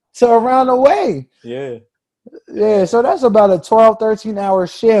 So around the way. Yeah. Yeah, so that's about a 12, 13-hour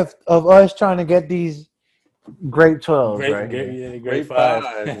shift of us trying to get these great 12s, right? Great fives.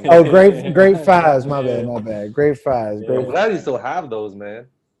 Oh, great fives. My bad. Great fives. I'm glad you still have those, man.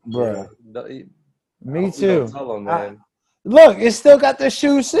 Bro. Me too. too. Tell them, man. Look, it still got the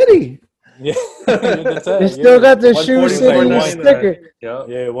Shoe City. Yeah. It still got the Shoe City sticker.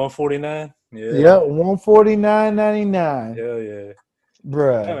 Yeah, 149. Yeah. Yep, $149.99. Hell yeah.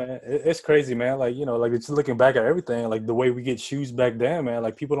 Bruh. Yeah, man. It's crazy, man. Like, you know, like just looking back at everything, like the way we get shoes back then, man.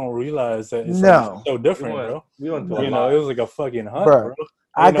 Like people don't realize that it's like, so different, bro. We went you know, it was like a fucking hunt, bro.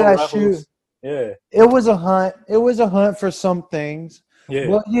 I got shoes. Yeah. It was a hunt. It was a hunt for some things. Yeah.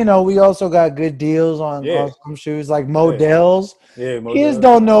 But, you know, we also got good deals on some shoes like Models. Yeah. Kids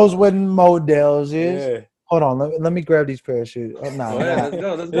don't know what Models is. Hold on. Let me grab these pair of shoes. Oh, Go ahead, let's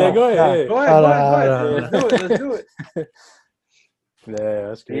go. Let's Yeah, go. go ahead. Go Hold ahead. on, Go ahead. hold on. Let's do it. Let's do it. Yeah,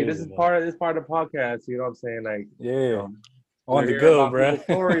 that's See, crazy. this is part of the podcast. You know what I'm saying? Like, Yeah, we're on the hearing go, about bro. people's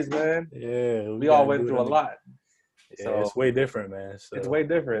stories, man. Yeah, We all gotta went do it through a on the- lot. Yeah, So it's way different, man. So. it's way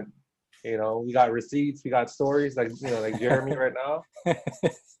different. You know, we got receipts, we got stories, like like Jeremy right now.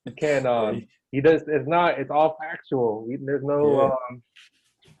 You can't he does it's all factual. There's no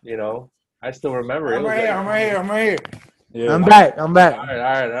I still remember it. I'm right here. I'm right here. I'm right here. Yeah. I'm back. I'm back.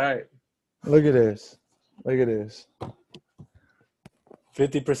 All right. Look at this. Look at this.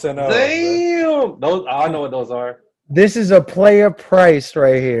 50% off. Damn! Those I know what those are. This is a player price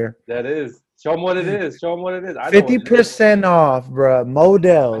right here. That is. Show them what it is. Show them what it is. I know 50% off, bro.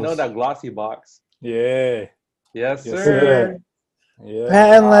 Models. I know that glossy box. Yeah. Yes, Yes, sir. Yeah.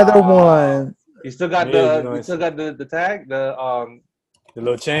 Patent leather one. You still got the tag, the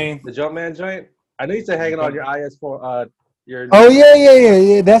little chain. the Jumpman joint. I know you said hanging on your IS4 your Oh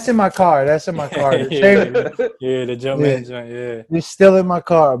yeah. That's in my car. That's in my car. The chain- the Jumpman joint. Yeah. It's still in my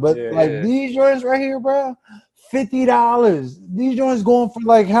car. But Yeah. these joints right here, bro, $50. These joints going for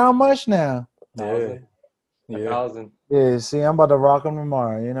like how much now? Yeah. 1,000. Yeah, see, I'm about to rock them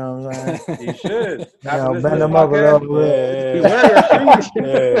tomorrow. You know what I'm saying? You should. You know, After this bend them up a podcast, little bit.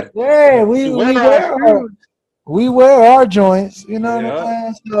 we wear your shoes. Yeah, we wear our joints. You know what I'm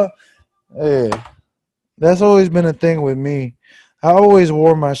saying? So, yeah, that's always been a thing with me. I always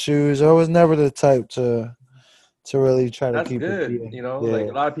wore my shoes. I was never the type to really try to That's keep good. it. You know, like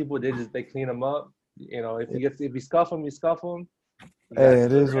a lot of people, they clean them up. You know, if you scuff them, you scuff them. Hey,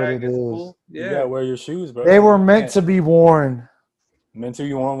 it is what it is. Cool. You Yeah, gotta wear your shoes, bro. They were meant to be worn. Meant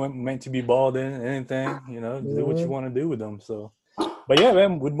to be balled in, anything, do what you want to do with them. So, but yeah,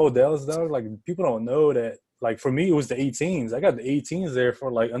 man, with models though, like people don't know that. Like for me, it was the 18s. I got the 18s there for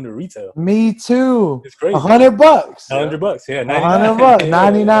like under retail. Me too. It's crazy. $100. $100, yeah, $100,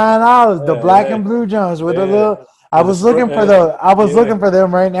 $99. The black and blue Jones with a little. I was looking for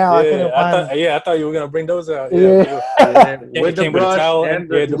them right now. I couldn't find them. I thought you were gonna bring those out. with the brush towel and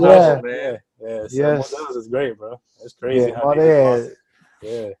the brush, man. So yes, models is great, bro. It's crazy.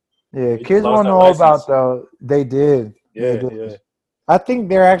 Yeah, kids want to know about though. They did. Yeah. I think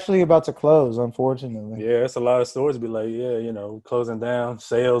they're actually about to close, unfortunately. Yeah, it's a lot of stores be like, closing down,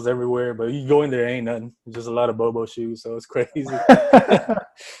 sales everywhere. But you go in there, ain't nothing. It's just a lot of Bobo shoes, so it's crazy.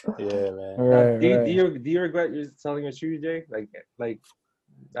 Yeah, man. Right, do you regret selling your shoes, Jay? Like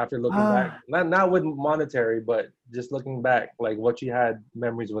after looking back, not with monetary, but just looking back, like what you had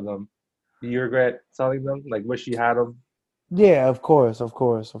memories with them. Do you regret selling them? Like wish you had them? Yeah, of course. I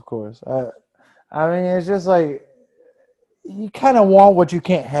mean, it's just like you kind of want what you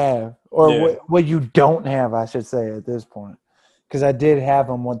can't have, or what you don't have, I should say, at this point. Because I did have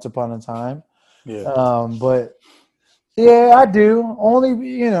them once upon a time. Yeah. But yeah, I do. Only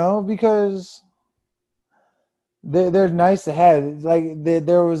because they're nice to have. Like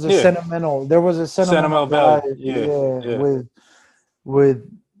there was a sentimental value. Yeah. With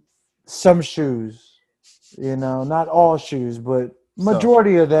some shoes, not all shoes, but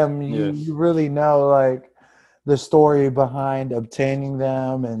majority of them, you really know like the story behind obtaining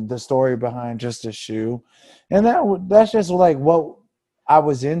them and the story behind just a shoe, and that's just like what I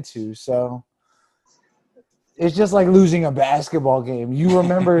was into. So it's just like losing a basketball game. You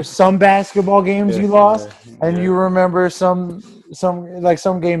remember some basketball games you lost, and you remember some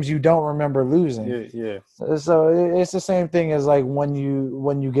games you don't remember losing. Yeah. So it's the same thing as like when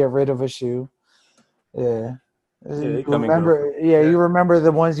you get rid of a shoe. Yeah. You remember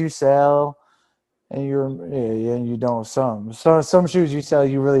the ones you sell, and you don't some shoes you sell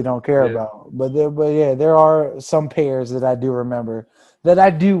you really don't care about. But there are some pairs that I do remember that I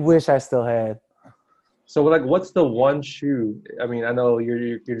do wish I still had. So like, what's the one shoe? I mean, I know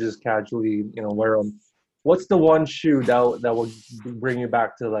you're just casually wear them. What's the one shoe that will bring you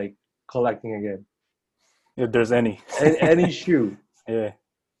back to like collecting again? If there's any. Any shoe. Yeah.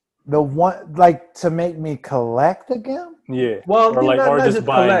 The one like to make me collect again? Yeah. Well, or not just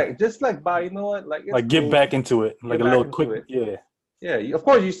buy. Collect. Just like buy. You know what? Like get back into it. Like a little quick. Yeah. Yeah. Of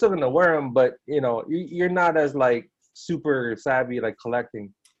course, you're still gonna wear them, but you're not as like super savvy like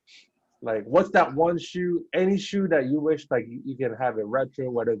collecting. Like, what's that one shoe? Any shoe that you wish like you can have it retro,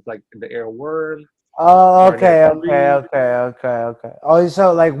 whether it's like the Air Worm. Oh, okay. Oh,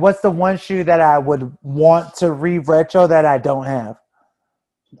 so like, what's the one shoe that I would want to re-retro that I don't have?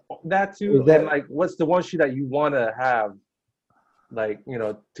 That too, and like, what's the one shoe that you want to have? Like,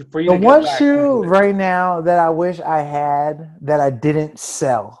 for you. The one shoe right now that I wish I had that I didn't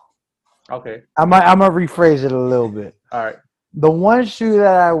sell. Okay. I'm gonna rephrase it a little bit. All right. The one shoe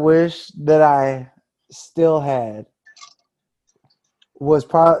that I wish that I still had would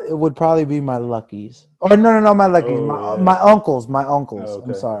probably be my Luckies. Oh no, my Luckies. My uncles. My uncles. Oh, okay.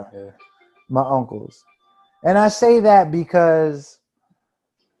 I'm sorry. Yeah. My uncles. And I say that because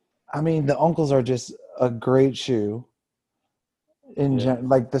I mean the uncles are just a great shoe.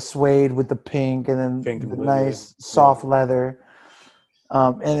 Like the suede with the pink and then Pink and the blue, nice soft leather.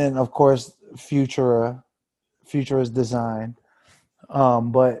 And then of course Futura's design.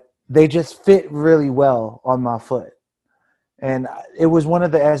 But they just fit really well on my foot. And it was one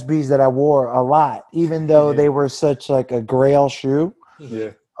of the SBs that I wore a lot, even though they were such like a grail shoe. Yeah.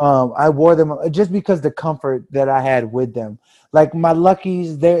 I wore them just because the comfort that I had with them. Like my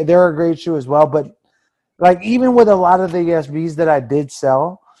Luckies, they're a great shoe as well. But like even with a lot of the SBs that I did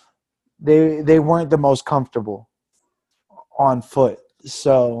sell, they weren't the most comfortable on foot.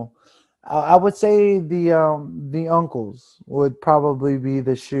 So I would say the uncles would probably be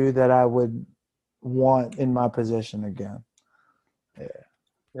the shoe that I would want in my possession again. Yeah.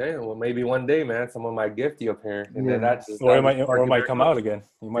 Yeah, well, maybe one day, man, someone might gift you a pair, and then or it might come out again.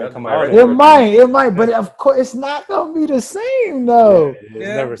 You might come out. It might, but of course, it's not gonna be the same though. It's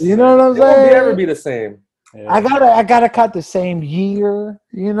never. You know what I'm saying? It won't ever be the same. Yeah. I gotta cut the same year.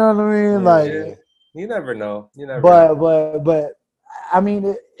 You know what I mean? Like, you never know. But I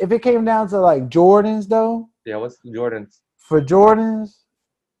mean, if it came down to like Jordans, though. Yeah, what's Jordans? For Jordans,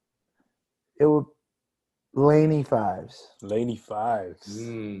 it would Laney 5s. Laney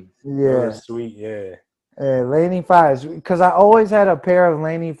 5s. Yeah. Sweet, yeah. Laney 5s. Because I always had a pair of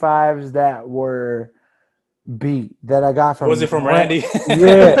Laney 5s that were beat that I got from. Was it from Randy?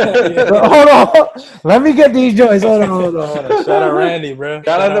 Yeah. Hold on. Let me get these joints. Hold on. Shout out Randy, bro.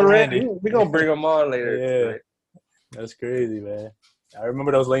 Shout out to Randy. We're going to bring them on later. Yeah. That's crazy, man. I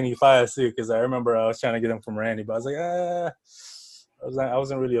remember those Laney 5s too, because I remember I was trying to get them from Randy, but I was like, I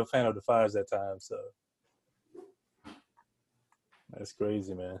wasn't really a fan of the 5s that time, so. That's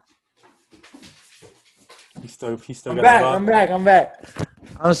crazy, man. He still I'm back.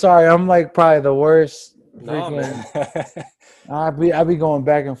 I'm sorry. I'm like probably the worst. No, man. I be going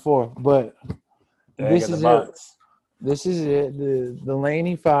back and forth, but this is it. This is it. The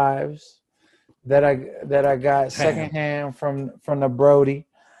Laney 5s that I got secondhand from the Brody,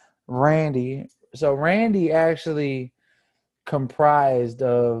 Randy. So Randy actually comprised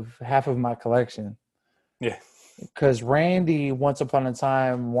of half of my collection. Yeah. Because Randy, once upon a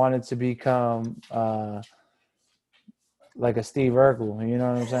time, wanted to become like a Steve Urkel. You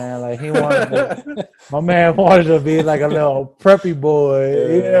know what I'm saying? Like he wanted my man wanted to be like a little preppy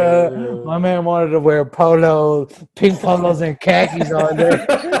boy. Yeah. My man wanted to wear pink polos and khakis on there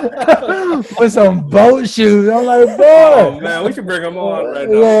with some boat shoes. I'm like, boy. Oh man, we should bring him on right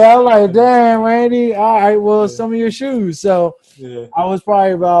now. Yeah, I'm like, damn, Randy. All right, well, some of your shoes. So I was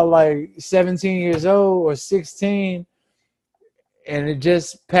probably about like 17 years old or 16, and it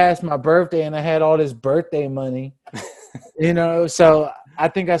just passed my birthday, and I had all this birthday money. You know, so I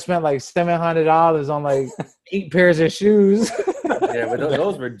think I spent like $700 on like 8 pairs of shoes. Yeah, but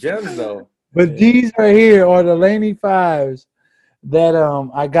those were gems though. But these right here are the Laney 5s that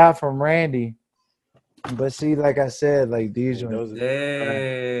I got from Randy. But see, like I said, like these ones.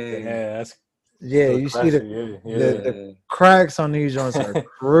 Yeah, you see the cracks on these ones are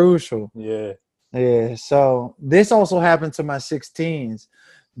crucial. Yeah. So this also happened to my 16s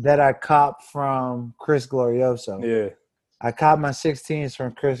that I copped from Chris Glorioso. Yeah. I copped my 16s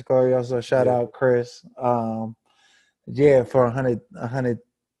from Chris Glorioso. Shout out Chris. For $120,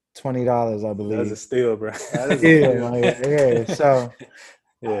 I believe. That's a steal, bro. So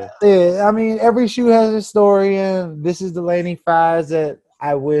I mean, every shoe has a story, and this is the Laney 5s that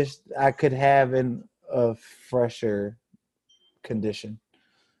I wish I could have in a fresher condition.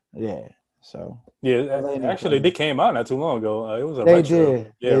 Yeah. So actually, they came out not too long ago. It was a they retro.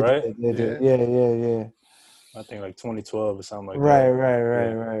 did. Yeah, right. They did. Yeah. I think like 2012 or something like that.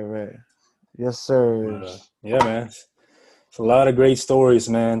 Right. Yes, sir. But, yeah, man. It's a lot of great stories,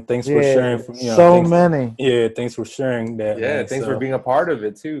 man. Thanks for sharing. Many. Yeah, thanks for sharing that. Yeah, man. Thanks for being a part of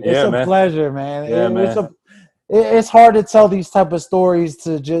it too. It's a pleasure, man. Yeah, man. It's hard to tell these type of stories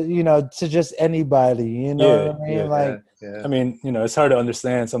to just anybody. You know what I mean? I mean, it's hard to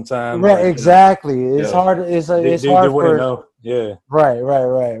understand sometimes. Right, exactly. It's hard. It's hard for know. Yeah.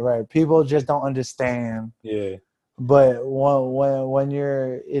 Right. People just don't understand. Yeah. But when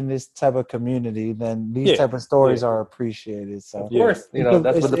you're in this type of community, then these type of stories are appreciated. So of course,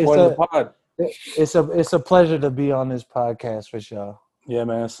 that's what the point of the pod. It's a pleasure to be on this podcast for sure. Yeah,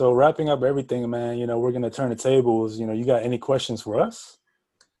 man. So wrapping up everything, man, we're gonna turn the tables. You got any questions for us?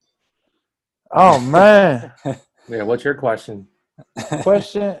 Oh man. Yeah, what's your question?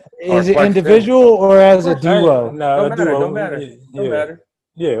 Question Is it question. individual or as a Question. duo? No, Don't a matter. duo. Don't matter. Yeah, Don't matter.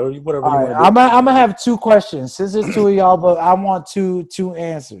 yeah, or whatever All you right, want to do. I'm gonna have two questions. Since it's two of y'all, but I want two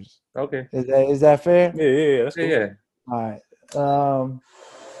answers. Okay. Is that fair? Yeah, that's cool. Yeah. All right.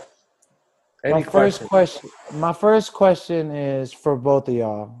 Any question? My first question is for both of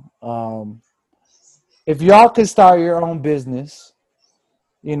y'all. If y'all could start your own business,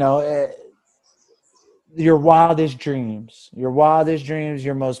 you know, your wildest dreams, your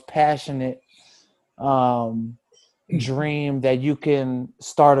most passionate dream that you can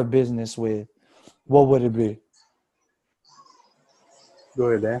start a business with, what would it be? Go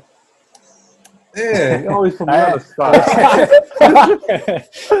ahead, Dan. Yeah, you always put me on the spot.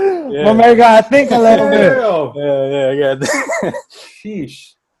 My man gotta think a little bit. Yeah, I got that.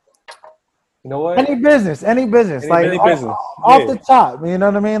 Sheesh. You know what? Any business, Any like business. off the top. You know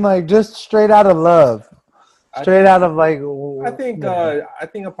what I mean? Like just straight out of love, straight out of like. I think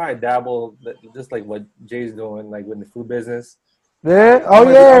I'll probably dabble just like what Jay's doing, like with the food business. Yeah. I'm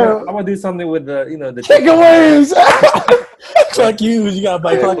gonna do something with the chicken wings. Cluck Hughes, you gotta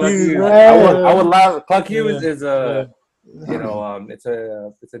buy Cluck Hughes, bro. I would love Cluck Hughes is a it's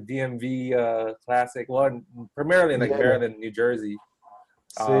a DMV classic one, primarily in like Maryland, New Jersey.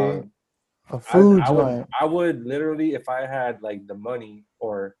 See, a food joint. I would literally, if I had like the money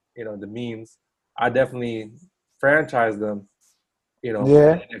or the means, I definitely franchise them,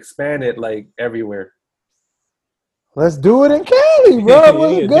 and expand it like everywhere. Let's do it in Cali, bro.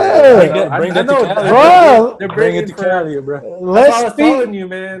 What's good? Bring that to Cali, bro. Bring it to Cali, bro. Let's telling you,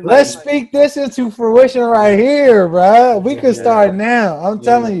 man. Let's speak this into fruition right here, bro. We can start now. I'm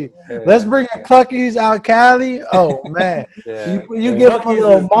telling you. Let's bring the Cluckies out Cali. Oh man, you give them a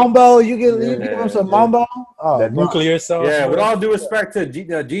little mambo. You give them some mambo. Oh, that nuclear sauce. Yeah, with all due respect to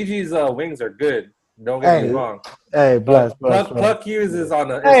Gigi's wings are good. Don't get me wrong. Hey, bless. Cluck Hughes is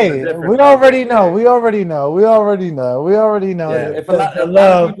on a. Hey, we already know. We already know. Yeah, if a lot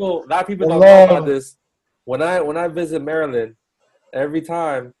of people don't know about this. When I visit Maryland, every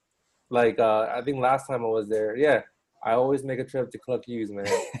time, like I think last time I was there, I always make a trip to Cluck Hughes, man.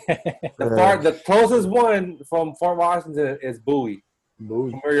 The closest one from Fort Washington is Bowie.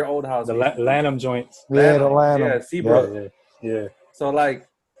 From where your old house. The Lanham joints. Yeah, the Lanham. Yeah, Seabrook. Yeah. So like,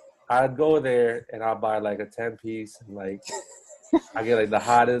 I'd go there and I'll buy like a 10-piece and like I get like the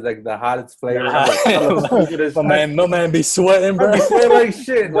hottest flavor. My man be sweating, bro. I be sweating like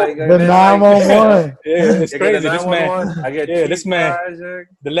shit. Like the 911. It's crazy. This man. I get this man.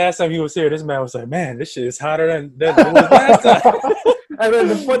 The last time he was here, this man was like, "Man, this shit is hotter than it was last time." And then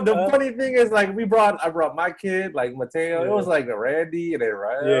the funny thing is, like, I brought my kid, like Mateo. It was like the Randy and then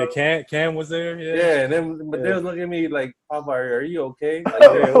Ryan. Yeah, Cam was there. Yeah, and then Mateo was looking at me like, "Papa, are you okay?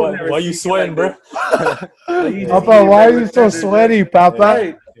 Like, why you sweating, bro? Papa, why are you so sweaty, Papa?"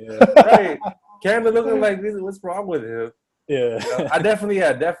 Right. Cam was looking like, "What's wrong with him?" Yeah, I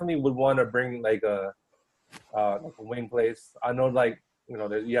definitely would want to bring like a wing place. I know, like,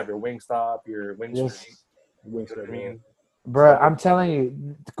 you have your wing stop, your wing street. You know what I mean? Bro, I'm telling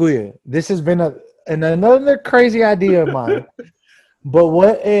you, Kuya, this has been another crazy idea of mine. But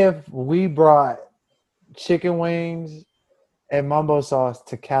what if we brought chicken wings and mambo sauce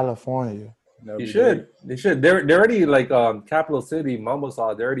to California? You should. They should. They're already like capital city mambo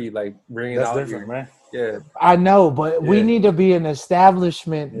sauce. They're already like bringing out. That's different, man. Yeah, I know, but we need to be an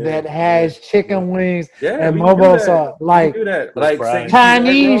establishment that has chicken wings and mambo sauce, like do that. Like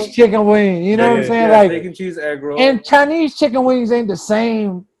Chinese chicken wings. You know what I'm saying? Like steak and cheese egg roll. And Chinese chicken wings ain't the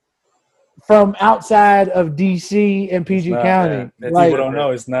same from outside of DC and PG County. Like, people don't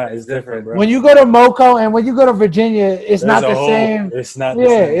know it's not. It's different, bro. When you go to Moco and when you go to Virginia, it's not the same. It's not the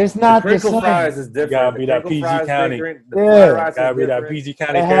same. It's not the same. Fries is different. Gotta be that PG County. Gotta be that PG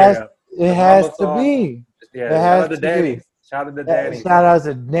County carryout. It has to be. Yeah, shout out to Danny's. Shout out to Danny's. Shout out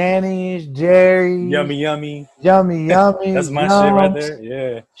to Danny's, Jerry. Yummy. That's my shit right there.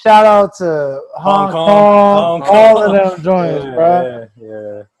 Yeah. Shout out to Hong Kong. All of them joints, bro.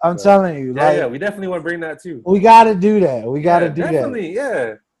 Yeah. I'm telling you. Yeah, we definitely want to bring that too. We got to do that. We got to do definitely,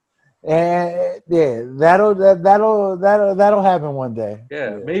 that. Definitely, yeah. That'll happen one day.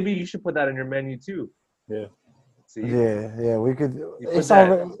 Yeah, maybe you should put that in your menu too. Yeah. See? Yeah, we could.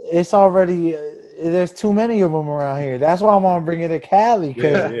 It's already. There's too many of them around here. That's why I want to bring it to Cali.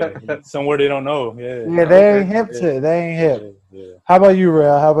 Somewhere they don't know. Yeah, they ain't hip to it. They ain't hip. Yeah. How about you,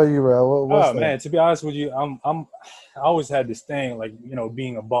 Rail? What's man, to be honest with you, I always had this thing, like,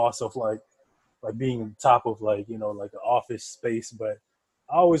 being a boss of like being on top of like an office space, but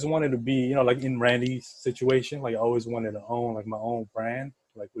I always wanted to be, like in Randy's situation, like I always wanted to own like my own brand.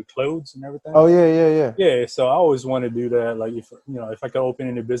 like with clothes and everything. Oh yeah. Yeah, so I always want to do that. Like if I could open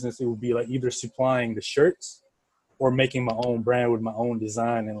any business, it would be like either supplying the shirts or making my own brand with my own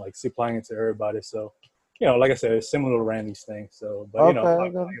design and like supplying it to everybody. So, like I said, it's similar to Randy's thing. So, but like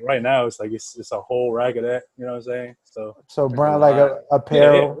Okay. right now it's like it's a whole rack of that. You know what I'm saying? So So There's a brand like lot.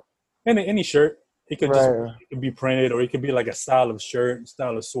 apparel. any shirt. It could Right. it could be printed, or it could be like a style of shirt,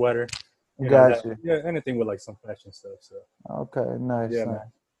 style of sweater. That Gotcha. anything with like some fashion stuff. So Okay, nice. yeah, Nice.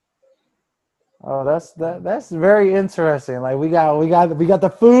 man. Oh, that's very interesting. Like we got the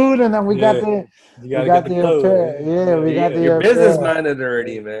food, and then we got Yeah, the you we gotta get got the the clothes. apparel. Yeah, Yeah, we got You're the business apparel. minded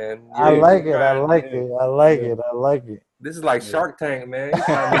already, man. I You're like it. I trying. like yeah, it. I like yeah, it. I like it. This is like yeah, Shark Tank, man. You're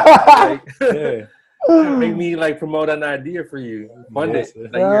trying to make me like yeah. trying to make me like promote an idea for you, fund it. Yes, sir.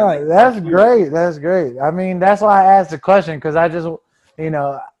 Like you're like That's great. That's great. I mean, that's why I asked the question because I just, you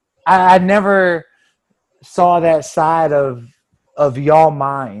know, I never saw that side of y'all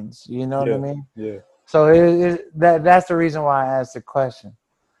minds. You know what I Yeah, mean? yeah. So that's the reason why I asked the question.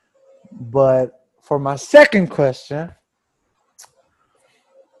 But for my second question,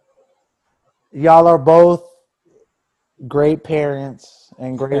 y'all are both great parents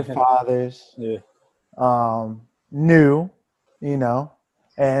and great fathers. Yeah, New,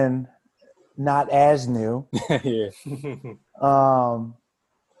 and not as new. yeah, Um,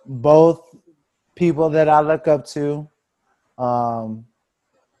 both people that I look up to. Um,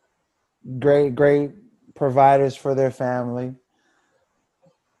 great providers for their family.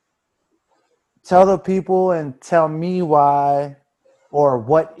 Tell the people and tell me why, or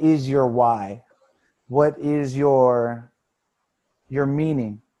what is your why? What is your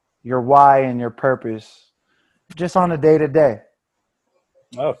meaning, your why, and your purpose, just on a day to day?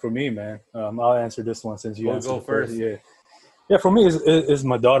 Oh, for me, man. I'll answer this one since you We'll answered go it first. first. Yeah, yeah. For me, is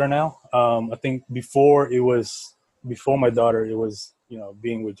my daughter now. I think before my daughter, it was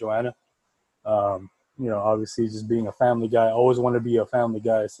being with Joanna. Um, obviously just being a family guy. I always wanted to be a family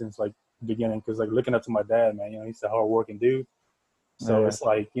guy since like the beginning because like looking up to my dad, man. He's a hard working dude. So Yeah. it's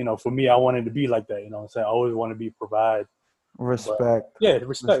like for me, I wanted to be like that. What I'm saying, I always want to be provide. But Respect. yeah,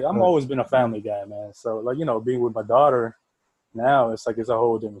 respect. I'm always been a family guy, man. So like being with my daughter now, it's like it's a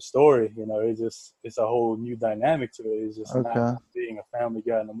whole different story. It's a whole new dynamic to it. It's just not Okay. being a family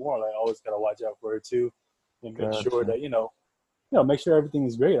guy no more. Like I always gotta watch out for her too, and make sure Gotcha. that make sure everything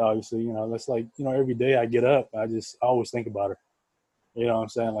is great. Obviously, that's like every day I get up, I always think about her. You know what I'm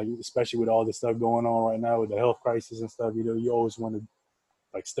saying? Like especially with all this stuff going on right now with the health crisis and stuff. You always want to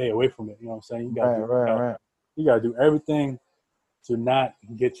like stay away from it. You know what I'm saying? Right. You gotta do everything to not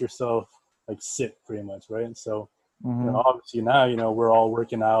get yourself like sick, pretty much, right? So, Mm-hmm. obviously now, we're all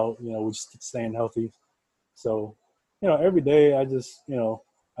working out, we're just staying healthy. So, every day I just,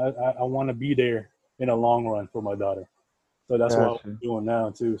 I want to be there in the long run for my daughter. So that's what I'm Gotcha. doing now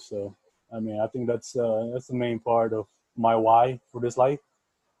too. So, I mean, I think that's the main part of my why for this life.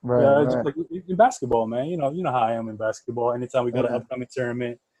 Yeah, just Right. like in basketball, man. You know how I am in basketball. Anytime we got an Yeah. upcoming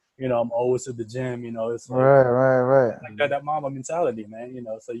tournament, I'm always at the gym. It's like Right. I got that mama mentality, man.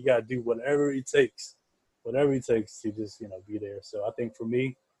 So you gotta do whatever it takes to just be there. So I think for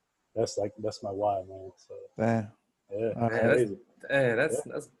me, that's my why, man. So Damn. yeah, All it's Man, right. crazy.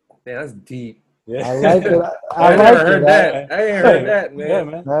 that's deep. Yeah, I like it. I I ain't like never it. heard that. I ain't heard yeah, that, yeah,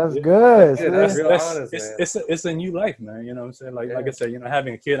 man. man. That's Yeah. good. Yeah, that's See? real honest, It's man. it's a new life, man. You know what I'm saying? Like I Yeah. said,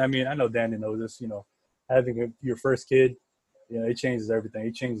 having a kid. I mean, I know Danny knows this. Having your first kid, it changes everything.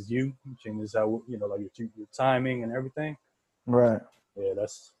 It changes you. It changes how like your timing and everything. Right. Yeah,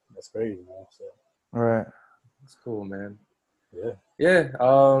 that's crazy, man. So Right. It's cool, man. yeah, Yeah.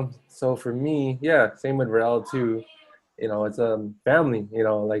 So for me, yeah, same with Rael too. It's family.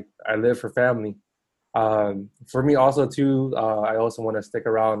 Like I live for family. For me also too, I also want to stick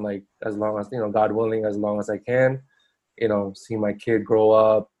around like as long as God willing, as long as I can. See my kid grow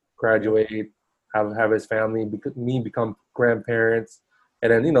up, yeah, graduate, have his family, become grandparents,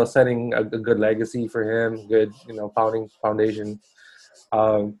 and then setting a good legacy for him, good foundation.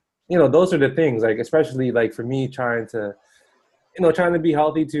 Those are the things like especially like for me trying to be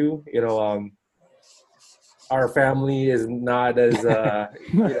healthy too. Our family is not as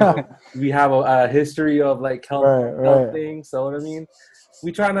we have a history of like health Right. things. So what I mean,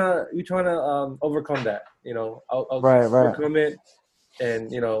 we trying to overcome that. I'll Right. overcome it,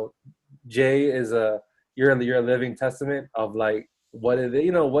 and Jay is you're a living testament of like what it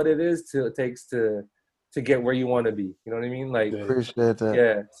is to it takes to get where you want to be. You know what I mean? Like yeah, Appreciate that.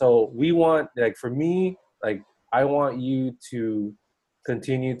 yeah. So we want like for me like I want you to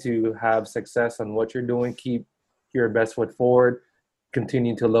continue to have success on what you're doing. Keep your best foot forward.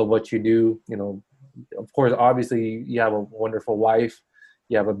 Continue to love what you do. Of course, obviously, you have a wonderful wife.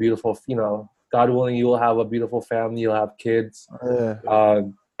 you have a beautiful, God willing, you will have a beautiful family. You'll have kids. Yeah.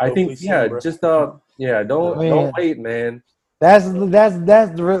 I think, Hopefully soon, bro. just don't wait, man. That's Don't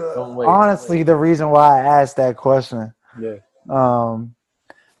wait. honestly the reason why I asked that question. Yeah.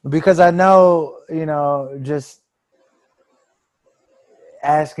 Because I know, just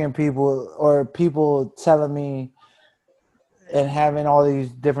asking people or people telling me and having all these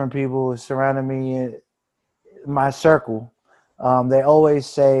different people surrounding me in my circle, they always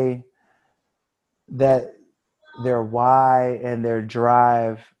say that their why and their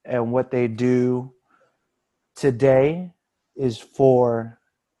drive and what they do today is for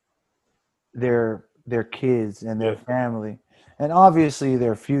their kids and their family and obviously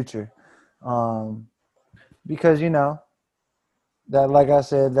their future, because that, like I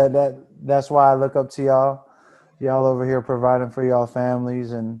said, that's why I look up to y'all over here providing for y'all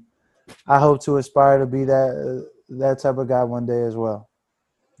families, and I hope to aspire to be that type of guy one day as well.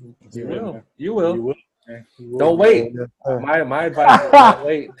 You will. You will. You will. Don't wait. My advice is don't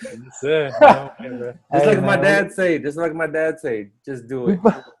wait. Just like my dad say, just do it.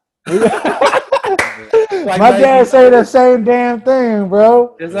 My dad say the same damn thing,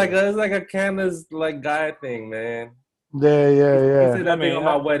 bro. It's like a Canlas guy thing, man. Yeah. He said that thing on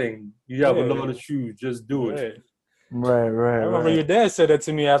my wedding. You have a lot of shoes, just do it. Right. I remember your dad said that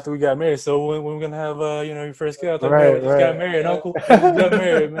to me after we got married. So when we're gonna have your first kid, I was like, right, man, we just got married, uncle. We just got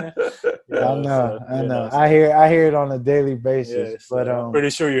married, man. I know. I hear it on a daily basis. Yeah, so but I'm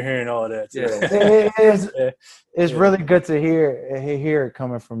pretty sure you're hearing all that too. It's really good to hear it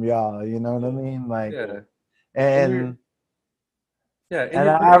coming from y'all. You know what I mean? Like, and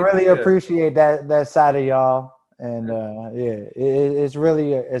I really appreciate that side of y'all. And it's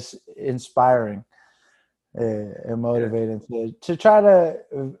really it's inspiring and motivating to try to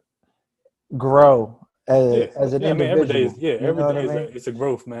grow as an individual. Every day it's a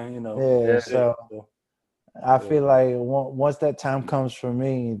growth, man. So I feel like once that time comes for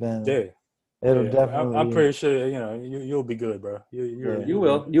me, then it'll definitely. I'm pretty sure you'll be good, bro. You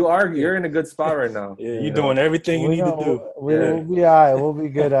will. You're in a good spot right now. You're doing everything you need to do. We'll be all right. We'll be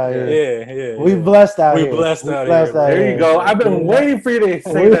good out here. Yeah. We blessed out here. We blessed out here. There you go. I've been waiting for you to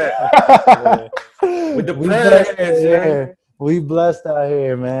say that. With the prayer, we blessed out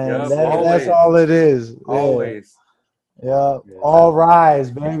here, man. Yep, that's all it is. Always. Yeah. All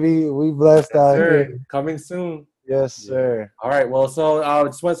rise, baby. We blessed out here. Coming soon. Yes, sir. All right. Well, so I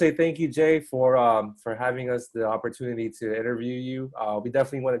just want to say thank you, Jay, for having us the opportunity to interview you. We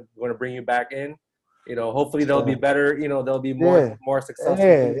definitely want to bring you back in. Hopefully there'll be better. There'll be more successful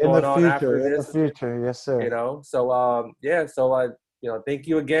things going on after this. In the future, yes, sir. So thank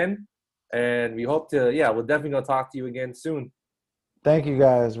you again, and we hope to. We're definitely gonna talk to you again soon. Thank you,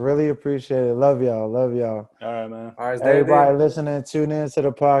 guys. Really appreciate it. Love y'all. All right, man. All right, everybody listening, tune in to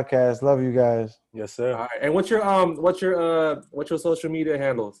the podcast. Love you guys. Yes, sir. All right. And what's your social media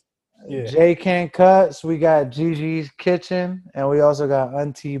handles? JCan Cuts. We got Gigi's Kitchen, and we also got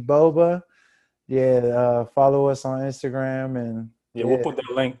Auntea Boba. Follow us on Instagram and we'll put the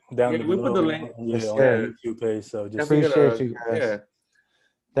link down. We'll put the link. On the YouTube page. So just appreciate you guys.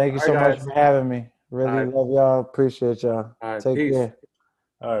 Thank you so much for having me. Really love y'all. Appreciate y'all. All right, Take peace. care.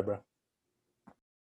 All right, bro.